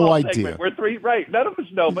have no football idea. segment. We're three, right? None of us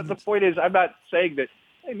know, but the point is, I'm not saying that.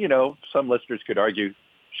 And some listeners could argue,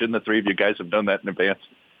 shouldn't the three of you guys have done that in advance?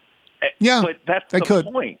 Yeah, but that's they the could.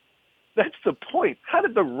 point. That's the point. How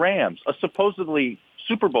did the Rams, a supposedly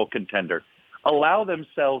Super Bowl contender, allow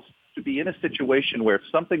themselves to be in a situation where if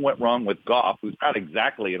something went wrong with Goff, who's not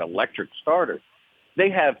exactly an electric starter, they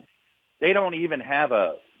don't even have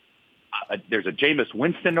there's a Jameis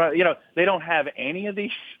Winston, they don't have any of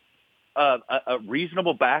these, a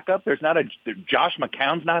reasonable backup. There's not Josh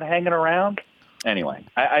McCown's not hanging around. Anyway,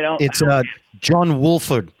 I don't. It's John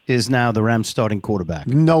Wolford is now the Rams starting quarterback.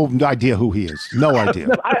 No idea who he is. No idea.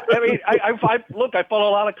 I follow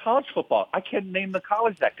a lot of college football. I can't name the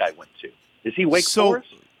college that guy went to. Is he Wake Forest?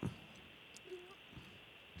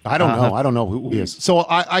 I don't know. I don't know who he is. So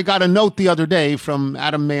I got a note the other day from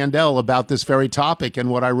Adam Mandel about this very topic, and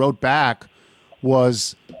what I wrote back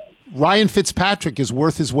was Ryan Fitzpatrick is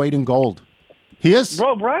worth his weight in gold. He is.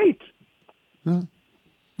 Well, right.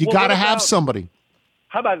 You got to have somebody.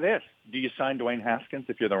 How about this? Do you sign Dwayne Haskins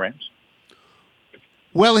if you're the Rams?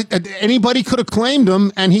 Well, anybody could have claimed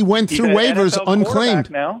him, and he went through waivers unclaimed.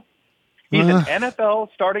 Now he's an NFL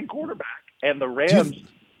starting quarterback, and the Rams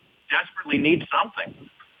desperately need something.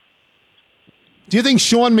 Do you think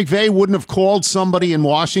Sean McVay wouldn't have called somebody in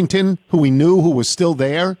Washington who he knew who was still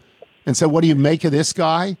there and said, "What do you make of this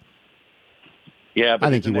guy?" Yeah, but I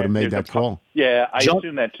think he would have made that call. Yeah, I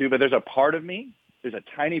assume that too. But there's a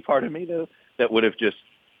tiny part of me though that would have just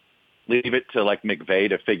leave it to like McVay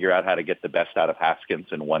to figure out how to get the best out of Haskins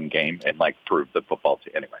in one game and like prove the football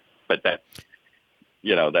team anyway. But that's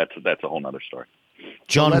a whole nother story.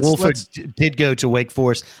 John Wolford did go to Wake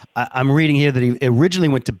Forest. I'm reading here that he originally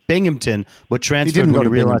went to Binghamton, but transferred. He didn't go to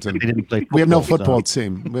Binghamton. Binghamton. He didn't play football, we have no football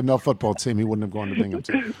team. We have no football team. He wouldn't have gone to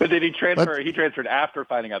Binghamton. But did he transfer? He transferred after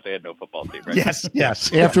finding out they had no football team, right?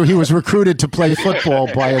 Yes. After he was recruited to play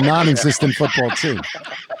football by a non-existent football team.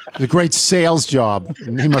 The great sales job.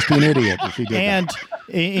 He must be an idiot if he did and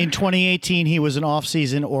that. In 2018, he was an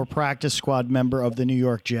off-season or practice squad member of the New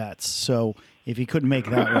York Jets. So if he couldn't make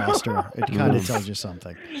that roster, it kind of tells you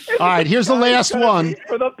something. All right, here's the last one.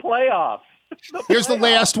 For the playoffs. Here's the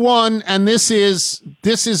last one, and this is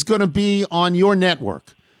going to be on your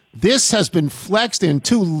network. This has been flexed in.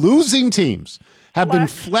 Two losing teams have been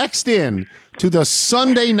flexed in to the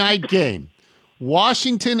Sunday night game.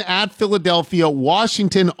 Washington at Philadelphia.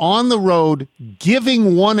 Washington on the road,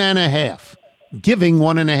 giving 1.5. Giving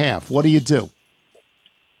 1.5. What do you do?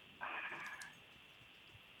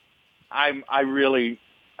 I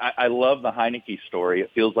love the Heineke story.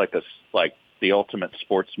 It feels like the ultimate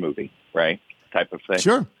sports movie, right? Type of thing.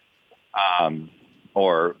 Sure.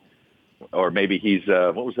 Or maybe he's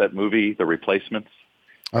what was that movie, The Replacements?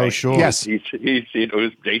 Oh, right? Sure. Yes. It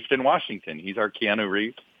was based in Washington. He's our Keanu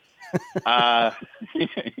Reeves. But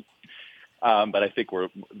I think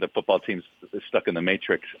the football team's stuck in the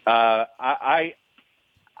Matrix. I'm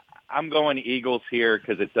going Eagles here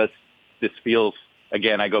because this feels,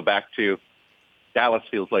 again, I go back to Dallas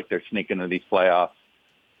feels like they're sneaking into these playoffs.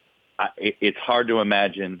 It's hard to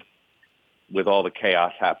imagine with all the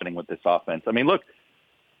chaos happening with this offense. I mean, look,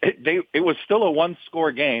 it was still a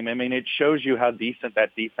one-score game. I mean, it shows you how decent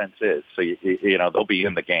that defense is. So, they'll be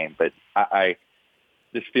in the game. But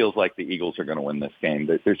this feels like the Eagles are going to win this game.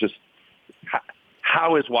 There's just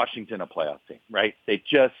how is Washington a playoff team, right? They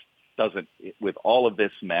just doesn't, with all of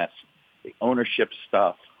this mess, the ownership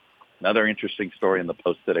stuff. Another interesting story in the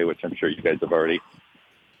Post today, which I'm sure you guys have already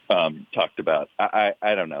talked about. I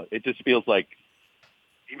don't know. It just feels like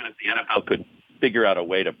even if the NFL could figure out a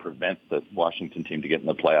way to prevent the Washington team to get in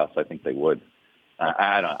the playoffs, I think they would.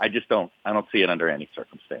 I don't see it under any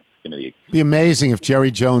circumstance. It'd be amazing if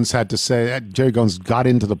Jerry Jones got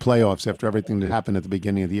into the playoffs after everything that happened at the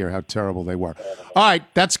beginning of the year, how terrible they were. All right,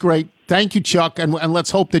 that's great. Thank you, Chuck, and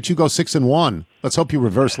let's hope that you go 6-1. Let's hope you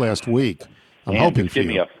reversed last week. I'm hoping for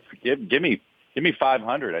you. Give me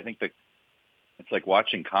 500. I think it's like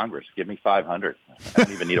watching Congress. Give me 500. I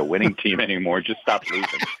don't even need a winning team anymore. Just stop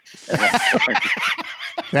losing.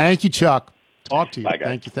 Thank you, Chuck. Talk to you. Bye,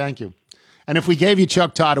 guys. Thank you. And if we gave you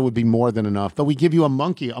Chuck Todd, it would be more than enough. But we give you a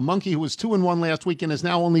monkey who was 2-1 last week and is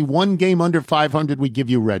now only one game under 500. We give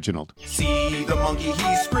you Reginald. See the monkey,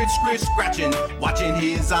 he's scratching, watching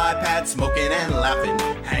his iPad, smoking and laughing,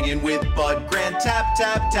 hanging with Bud Grant,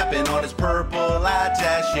 tapping on his purple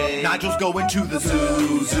attaché. Nigel's going to the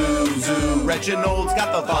zoo. Reginald's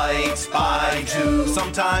got the fights by two.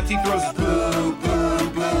 Sometimes he throws his boo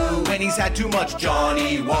when he's had too much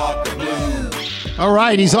Johnny Walker Blue. All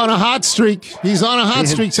right, he's on a hot streak. He's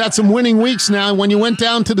had some winning weeks now. When you went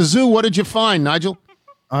down to the zoo, what did you find, Nigel?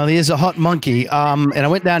 He is a hot monkey. And I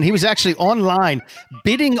went down. He was actually online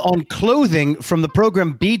bidding on clothing from the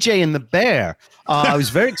program BJ and the Bear. I was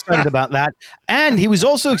very excited about that. And he was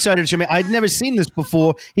also excited to show me, I'd never seen this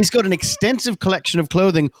before. He's got an extensive collection of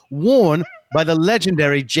clothing worn by the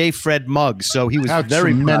legendary J. Fred Muggs. So he was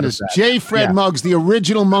very tremendous. J. Fred Muggs, the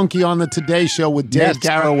original monkey on the Today Show with Dave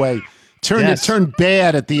Garroway. It turned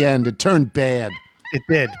bad at the end. It turned bad.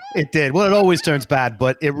 It did. Well, it always turns bad,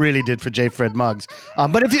 but it really did for J. Fred Muggs.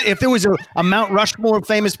 But if there was a Mount Rushmore of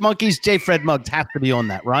famous monkeys, J. Fred Muggs has to be on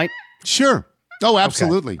that, right? Sure. Oh,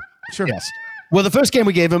 absolutely. Okay. Sure. Yes. Well, the first game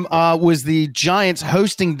we gave him was the Giants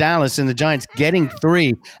hosting Dallas and the Giants getting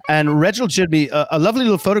 3. And Reginald showed me a lovely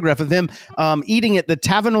little photograph of him eating at the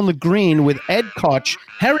Tavern on the Green with Ed Koch,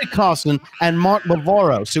 Harry Carson, and Mark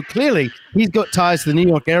Bavaro. So clearly he's got ties to the New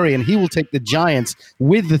York area, and he will take the Giants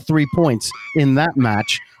with the 3 points in that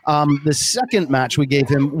match. The second match we gave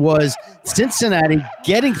him was Cincinnati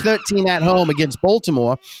getting 13 at home against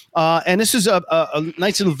Baltimore. And this is a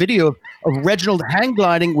nice little video of Reginald hang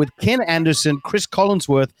gliding with Ken Anderson, Chris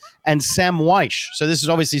Collinsworth, and Sam Weish. So this is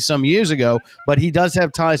obviously some years ago, but he does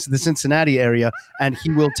have ties to the Cincinnati area, and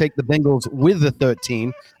he will take the Bengals with the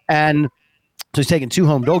 13. And so he's taking 2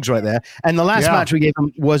 home dogs right there. And the last match we gave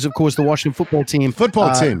him was, of course, the Washington football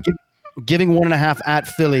team. Giving 1.5 at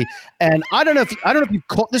Philly. And I don't know if you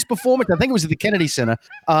caught this performance. I think it was at the Kennedy Center.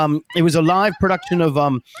 It was a live production of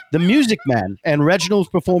The Music Man, and Reginald's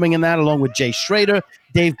performing in that along with Jay Schrader,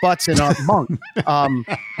 Dave Butts, and Art Monk.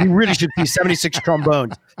 You really should see 76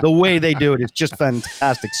 trombones. The way they do it is just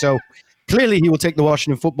fantastic. So clearly he will take the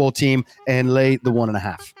Washington football team and lay the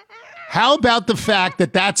 1.5. How about the fact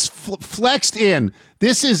that that's flexed in?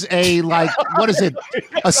 This is a, what is it?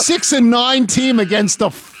 A 6-9 team against a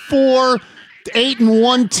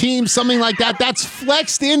 4-8-1 team, something like that. That's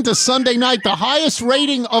flexed into Sunday night. The highest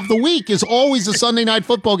rating of the week is always a Sunday night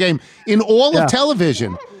football game in all of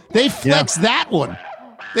television. They flex that one.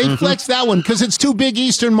 They flex that one because it's 2 big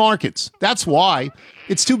Eastern markets. That's why.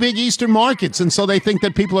 It's 2 big Eastern markets, and so they think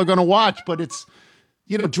that people are going to watch, but it's,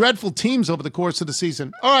 dreadful teams over the course of the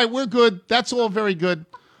season. All right, we're good. That's all very good.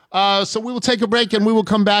 So we will take a break, and we will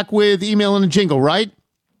come back with email and a jingle, right?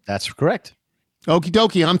 That's correct. Okie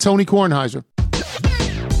dokie. I'm Tony Kornheiser.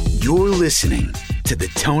 You're listening to the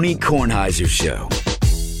Tony Kornheiser Show.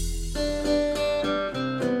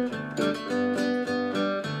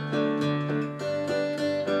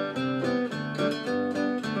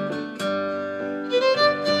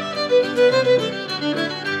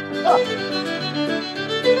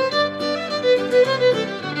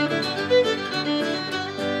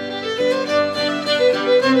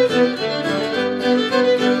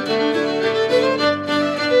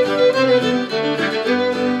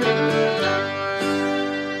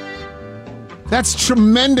 That's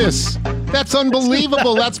tremendous. That's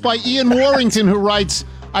unbelievable. That's by Ian Warrington, who writes,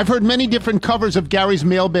 I've heard many different covers of Gary's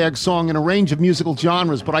Mailbag song in a range of musical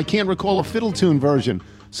genres, but I can't recall a fiddle tune version.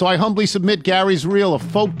 So I humbly submit Gary's Reel, a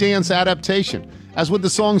folk dance adaptation. As with the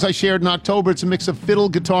songs I shared in October, it's a mix of fiddle,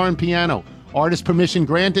 guitar, and piano. Artist permission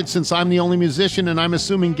granted since I'm the only musician, and I'm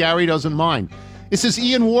assuming Gary doesn't mind. This is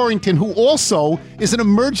Ian Warrington, who also is an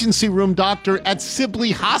emergency room doctor at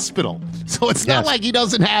Sibley Hospital. So it's not like he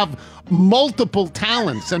doesn't have multiple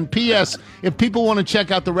talents. And P.S., if people want to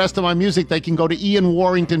check out the rest of my music, they can go to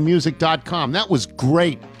ianwarringtonmusic.com. That was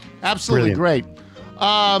great. Absolutely great.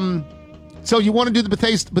 So you want to do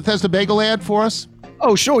the Bethesda Bagel ad for us?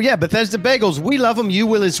 Oh, sure, yeah. Bethesda Bagels. We love them. You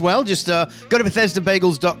will as well. Just go to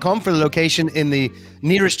BethesdaBagels.com for the location in the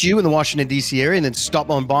nearest you in the Washington, D.C. area, and then stop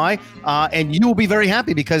on by. And you will be very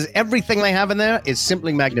happy because everything they have in there is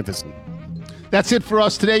simply magnificent. That's it for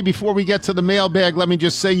us today. Before we get to the mailbag, let me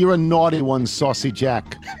just say you're a naughty one, Saucy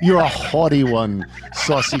Jack. You're a haughty one,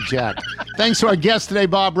 Saucy Jack. Thanks to our guests today,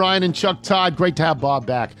 Bob Ryan and Chuck Todd. Great to have Bob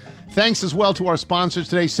back. Thanks as well to our sponsors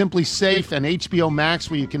today, Simply Safe and HBO Max,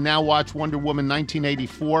 where you can now watch Wonder Woman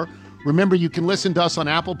 1984. Remember, you can listen to us on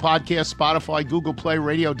Apple Podcasts, Spotify, Google Play,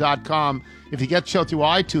 Radio.com. If you get the show through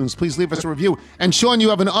iTunes, please leave us a review. And Sean, you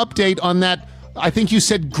have an update on that, I think you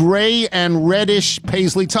said gray and reddish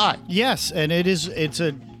paisley tie. Yes, and it's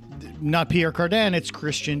not Pierre Cardin, it's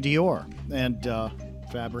Christian Dior. And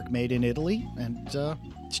fabric made in Italy, and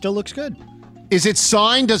still looks good. Is it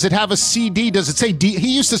signed? Does it have a CD? Does it say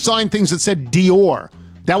he used to sign things that said Dior.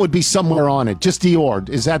 That would be somewhere on it. Just Dior.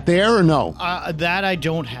 Is that there or no? That I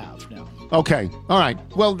don't have, no. Okay. All right.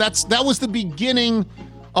 Well, that was the beginning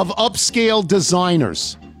of upscale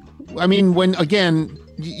designers. I mean, when, again,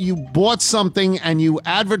 you bought something and you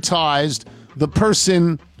advertised the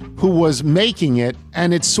person who was making it,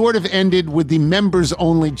 and it sort of ended with the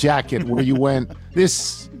members-only jacket where you went,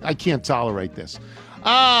 I can't tolerate this.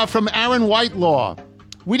 From Aaron Whitelaw.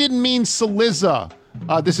 We didn't mean Saliza.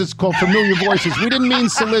 This is called Familiar Voices. We didn't mean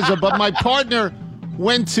Saliza, but my partner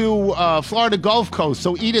went to Florida Gulf Coast,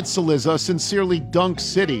 so eat it, Saliza. Sincerely, Dunk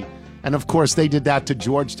City. And, of course, they did that to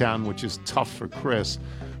Georgetown, which is tough for Chris.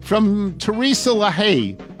 From Teresa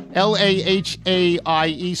LaHaye,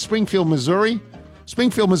 Lahaie, Springfield, Missouri.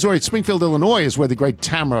 Springfield, Illinois is where the great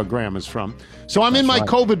Tamara Graham is from. So I'm in my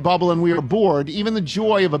COVID bubble and we are bored. Even the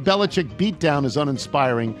joy of a Belichick beatdown is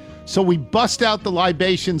uninspiring. So we bust out the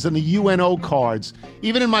libations and the UNO cards.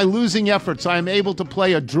 Even in my losing efforts, I am able to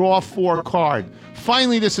play a draw 4 card.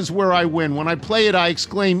 Finally, this is where I win. When I play it, I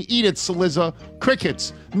exclaim, eat it, Saliza.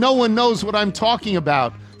 Crickets. No one knows what I'm talking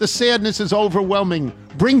about. The sadness is overwhelming.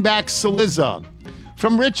 Bring back Saliza.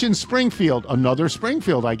 From Rich in Springfield, another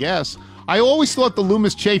Springfield, I guess. I always thought the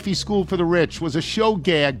Loomis Chaffee School for the Rich was a show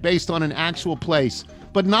gag based on an actual place,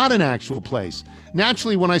 but not an actual place.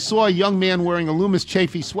 Naturally, when I saw a young man wearing a Loomis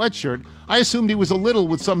Chaffee sweatshirt, I assumed he was a little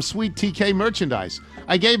with some sweet TK merchandise.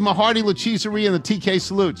 I gave him a hearty lacheserie and the TK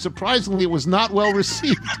salute. Surprisingly, it was not well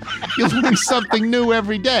received. You learn something new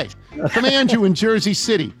every day. From Andrew in Jersey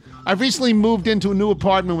City. I've recently moved into a new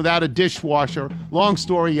apartment without a dishwasher. Long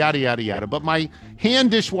story, yada, yada, yada. But my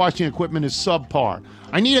hand dishwashing equipment is subpar.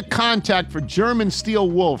 I need a contact for German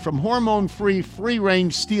steel wool from hormone-free,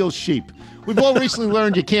 free-range steel sheep. We've all recently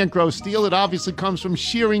learned you can't grow steel. It obviously comes from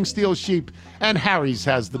shearing steel sheep, and Harry's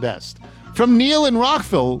has the best. From Neil in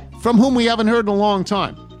Rockville, from whom we haven't heard in a long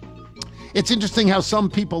time. It's interesting how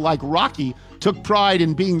some people like Rocky took pride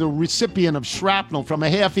in being the recipient of shrapnel from a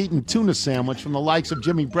half-eaten tuna sandwich from the likes of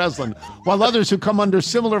Jimmy Breslin, while others who come under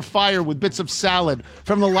similar fire with bits of salad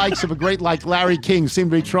from the likes of a great like Larry King seem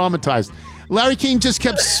to be traumatized. Larry King just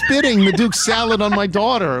kept spitting the Duke salad on my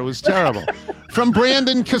daughter. It was terrible. From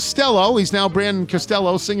Brandon Costello, he's now Brandon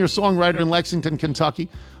Costello, singer-songwriter in Lexington, Kentucky.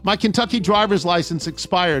 My Kentucky driver's license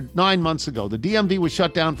expired 9 months ago. The DMV was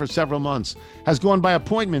shut down for several months. Has gone by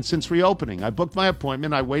appointment since reopening. I booked my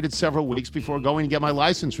appointment. I waited several weeks before going to get my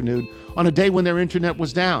license renewed on a day when their internet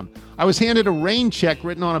was down. I was handed a rain check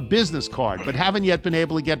written on a business card, but haven't yet been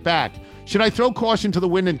able to get back. Should I throw caution to the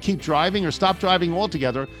wind and keep driving, or stop driving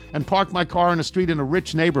altogether and park my car on a street in a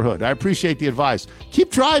rich neighborhood? I appreciate the advice.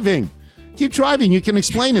 Keep driving. Keep driving. You can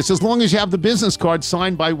explain this as long as you have the business card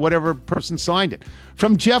signed by whatever person signed it.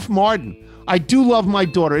 From Jeff Martin, I do love my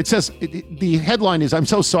daughter. It says, the headline is, I'm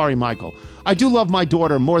so sorry, Michael. I do love my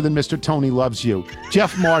daughter more than Mr. Tony loves you.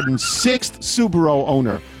 Jeff Martin, 6th Subaru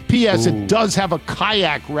owner. P.S. It does have a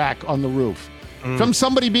kayak rack on the roof. From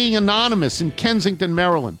somebody being anonymous in Kensington,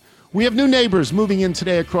 Maryland. We have new neighbors moving in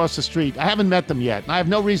today across the street. I haven't met them yet, and I have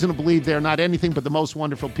no reason to believe they're not anything but the most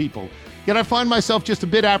wonderful people. Yet I find myself just a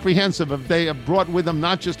bit apprehensive if they have brought with them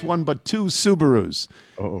not just one, but 2 Subarus.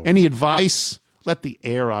 Any advice? Let the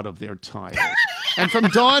air out of their tires. And from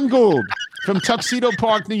Don Gould, from Tuxedo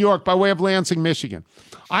Park, New York, by way of Lansing, Michigan.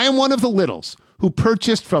 I am one of the littles who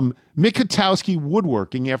purchased from Mikotowski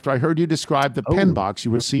Woodworking after I heard you describe the pen box you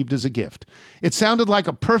received as a gift. It sounded like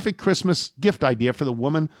a perfect Christmas gift idea for the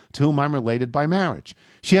woman to whom I'm related by marriage.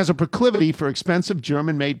 She has a proclivity for expensive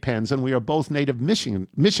German-made pens, and we are both native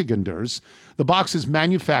Michiganders. The box is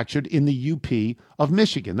manufactured in the UP of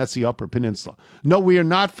Michigan. That's the Upper Peninsula. No, we are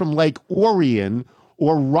not from Lake Orion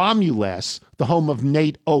or Romulus, the home of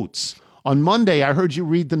Nate Oates. On Monday, I heard you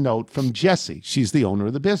read the note from Jessie. She's the owner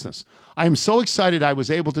of the business. I am so excited I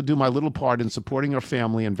was able to do my little part in supporting our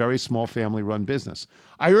family and very small family-run business.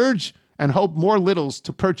 I urge and hope more littles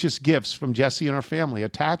to purchase gifts from Jessie and her family.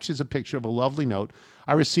 Attached is a picture of a lovely note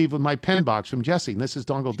I received with my pen box from Jessie. And this is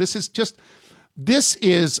Don Gould. This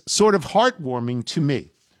is sort of heartwarming to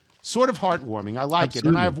me. Sort of heartwarming. I like it.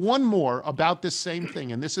 And I have one more about this same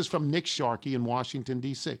thing, and this is from Nick Sharkey in Washington,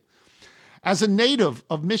 D.C. As a native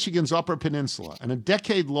of Michigan's Upper Peninsula and a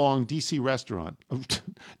decade-long D.C.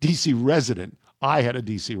 resident, I had a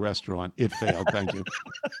D.C. restaurant. It failed. Thank you.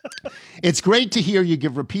 It's great to hear you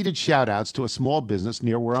give repeated shout-outs to a small business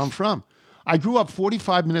near where I'm from. I grew up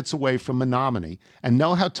 45 minutes away from Menominee and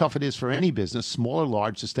know how tough it is for any business, small or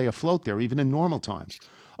large, to stay afloat there, even in normal times.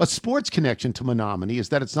 A sports connection to Menominee is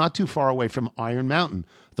that it's not too far away from Iron Mountain,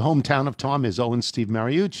 the hometown of Tom Izzo and Steve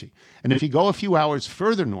Mariucci. And if you go a few hours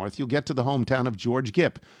further north, you'll get to the hometown of George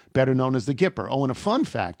Gipp, better known as the Gipper. Oh, and a fun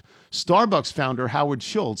fact, Starbucks founder Howard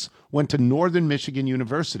Schultz went to Northern Michigan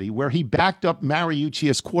University, where he backed up Mariucci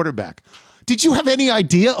as quarterback. Did you have any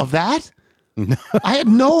idea of that? No. I had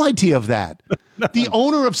no idea of that. No. The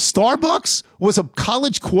owner of Starbucks was a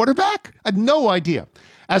college quarterback? I had no idea.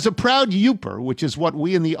 As a proud Yooper, which is what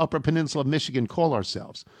we in the Upper Peninsula of Michigan call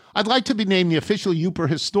ourselves, I'd like to be named the official Yooper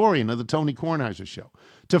historian of the Tony Kornheiser Show.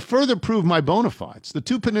 To further prove my bona fides, the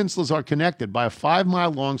two peninsulas are connected by a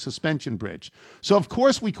 5-mile-long suspension bridge. So, of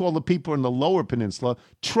course, we call the people in the Lower Peninsula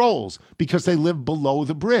trolls because they live below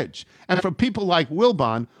the bridge. And for people like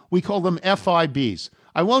Wilbon, we call them FIBs.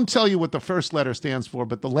 I won't tell you what the first letter stands for,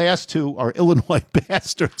 but the last two are Illinois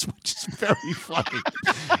bastards, which is very funny.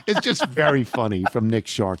 It's just very funny from Nick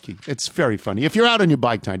Sharkey. It's very funny. If you're out on your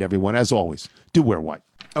bike tonight, everyone, as always, do wear white.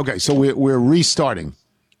 Okay, so we're restarting.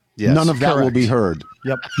 Yes, none of that correct. will be heard.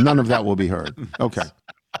 Yep. None of that will be heard. Okay.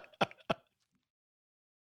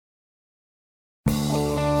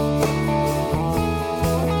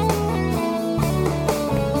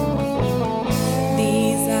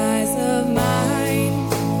 These eyes of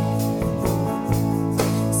mine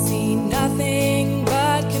see nothing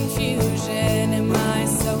but confusion. Am I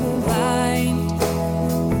so blind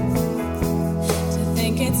to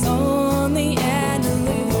think it's only an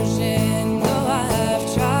illusion? Though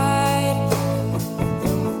I've tried,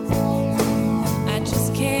 I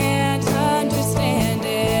just can't understand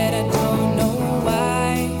it. I don't know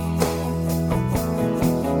why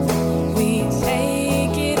we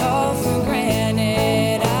take it all for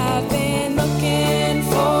granted. I've been looking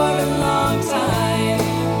for a long time.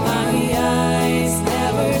 My eyes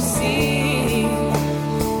never see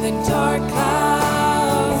the dark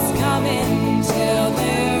clouds coming till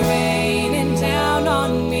they're raining down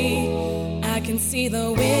on me. I can see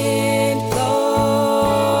the wind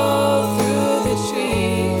blow through the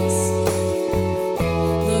trees,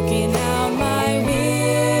 looking out my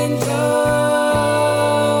window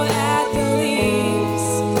at the leaves.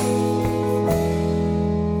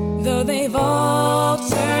 Though they've all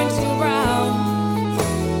turned to brown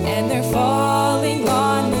and they're falling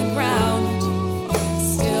on the ground,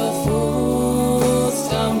 still fools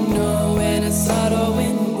don't know when a subtle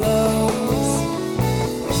wind blows.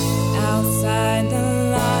 Outside the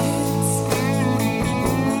lights,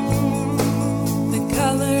 the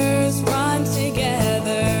colors run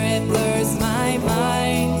together, it blurs my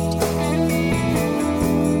mind,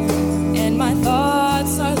 and my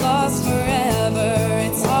thoughts are lost forever.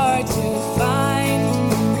 It's hard to find,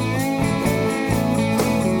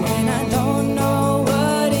 and I don't know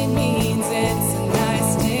what it means. It's a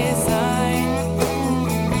nice design,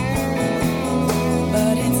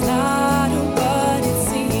 but it's not what it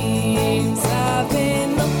seems. I've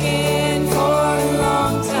been looking for a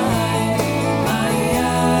long time. My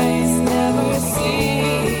eyes never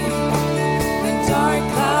see the dark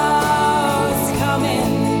clouds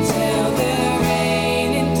coming till they're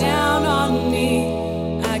raining down on me.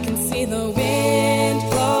 I can see the wind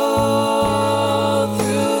blow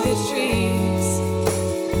through the trees,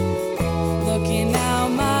 looking out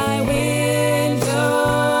my window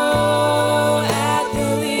at the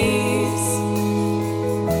leaves.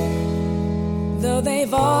 Though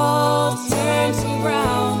they've all turned to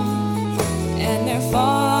brown and they're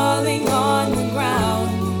falling on the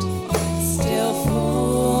ground, still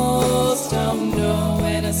fools don't know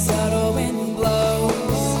when a subtle wind blows.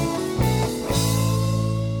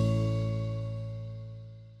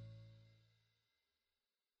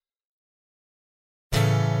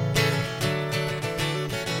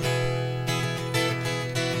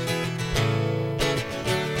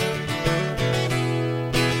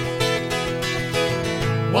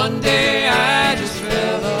 One day I just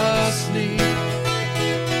fell asleep.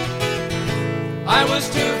 I was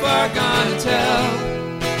too far gone to tell.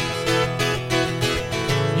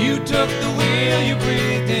 You took the wheel, you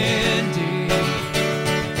breathed in deep.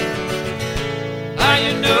 Ah,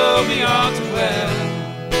 you know me all too well.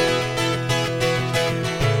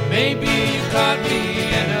 Maybe you caught me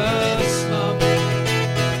in a slump.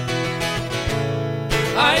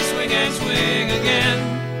 I swing and swing again.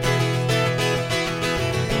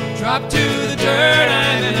 Drop to the dirt,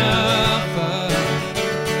 I'm in a funk.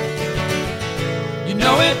 You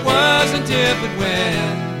know it wasn't if but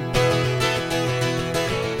when.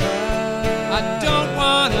 I don't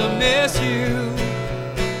wanna miss you.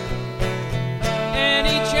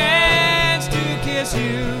 Any chance to kiss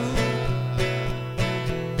you.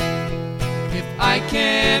 If I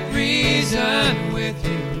can't reason with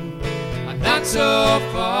you, I'm not so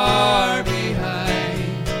far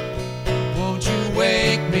behind. Won't you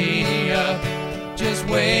wake me up, just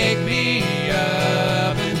wake me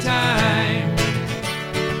up in time.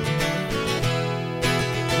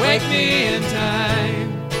 Wake me in time.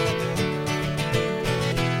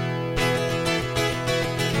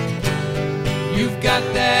 You've got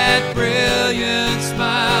that brilliant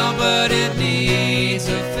smile, but it needs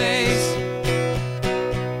a face.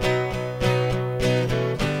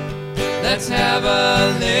 Let's have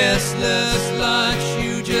a listless lunch.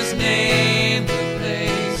 You just name the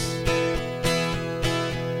place.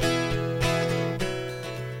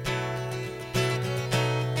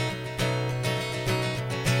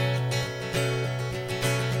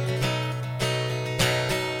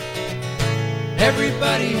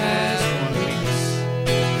 Everybody has one weakness,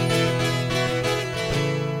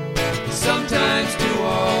 sometimes 2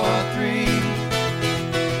 or 3.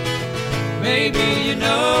 Maybe you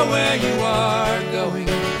know where you are going,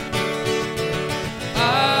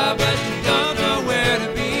 but you don't know where to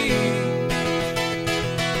be.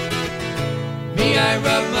 Me, I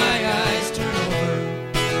rub my eyes, turn over.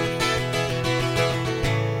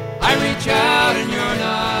 I reach out and you're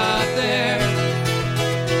not there.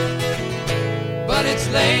 But it's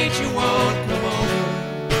late, you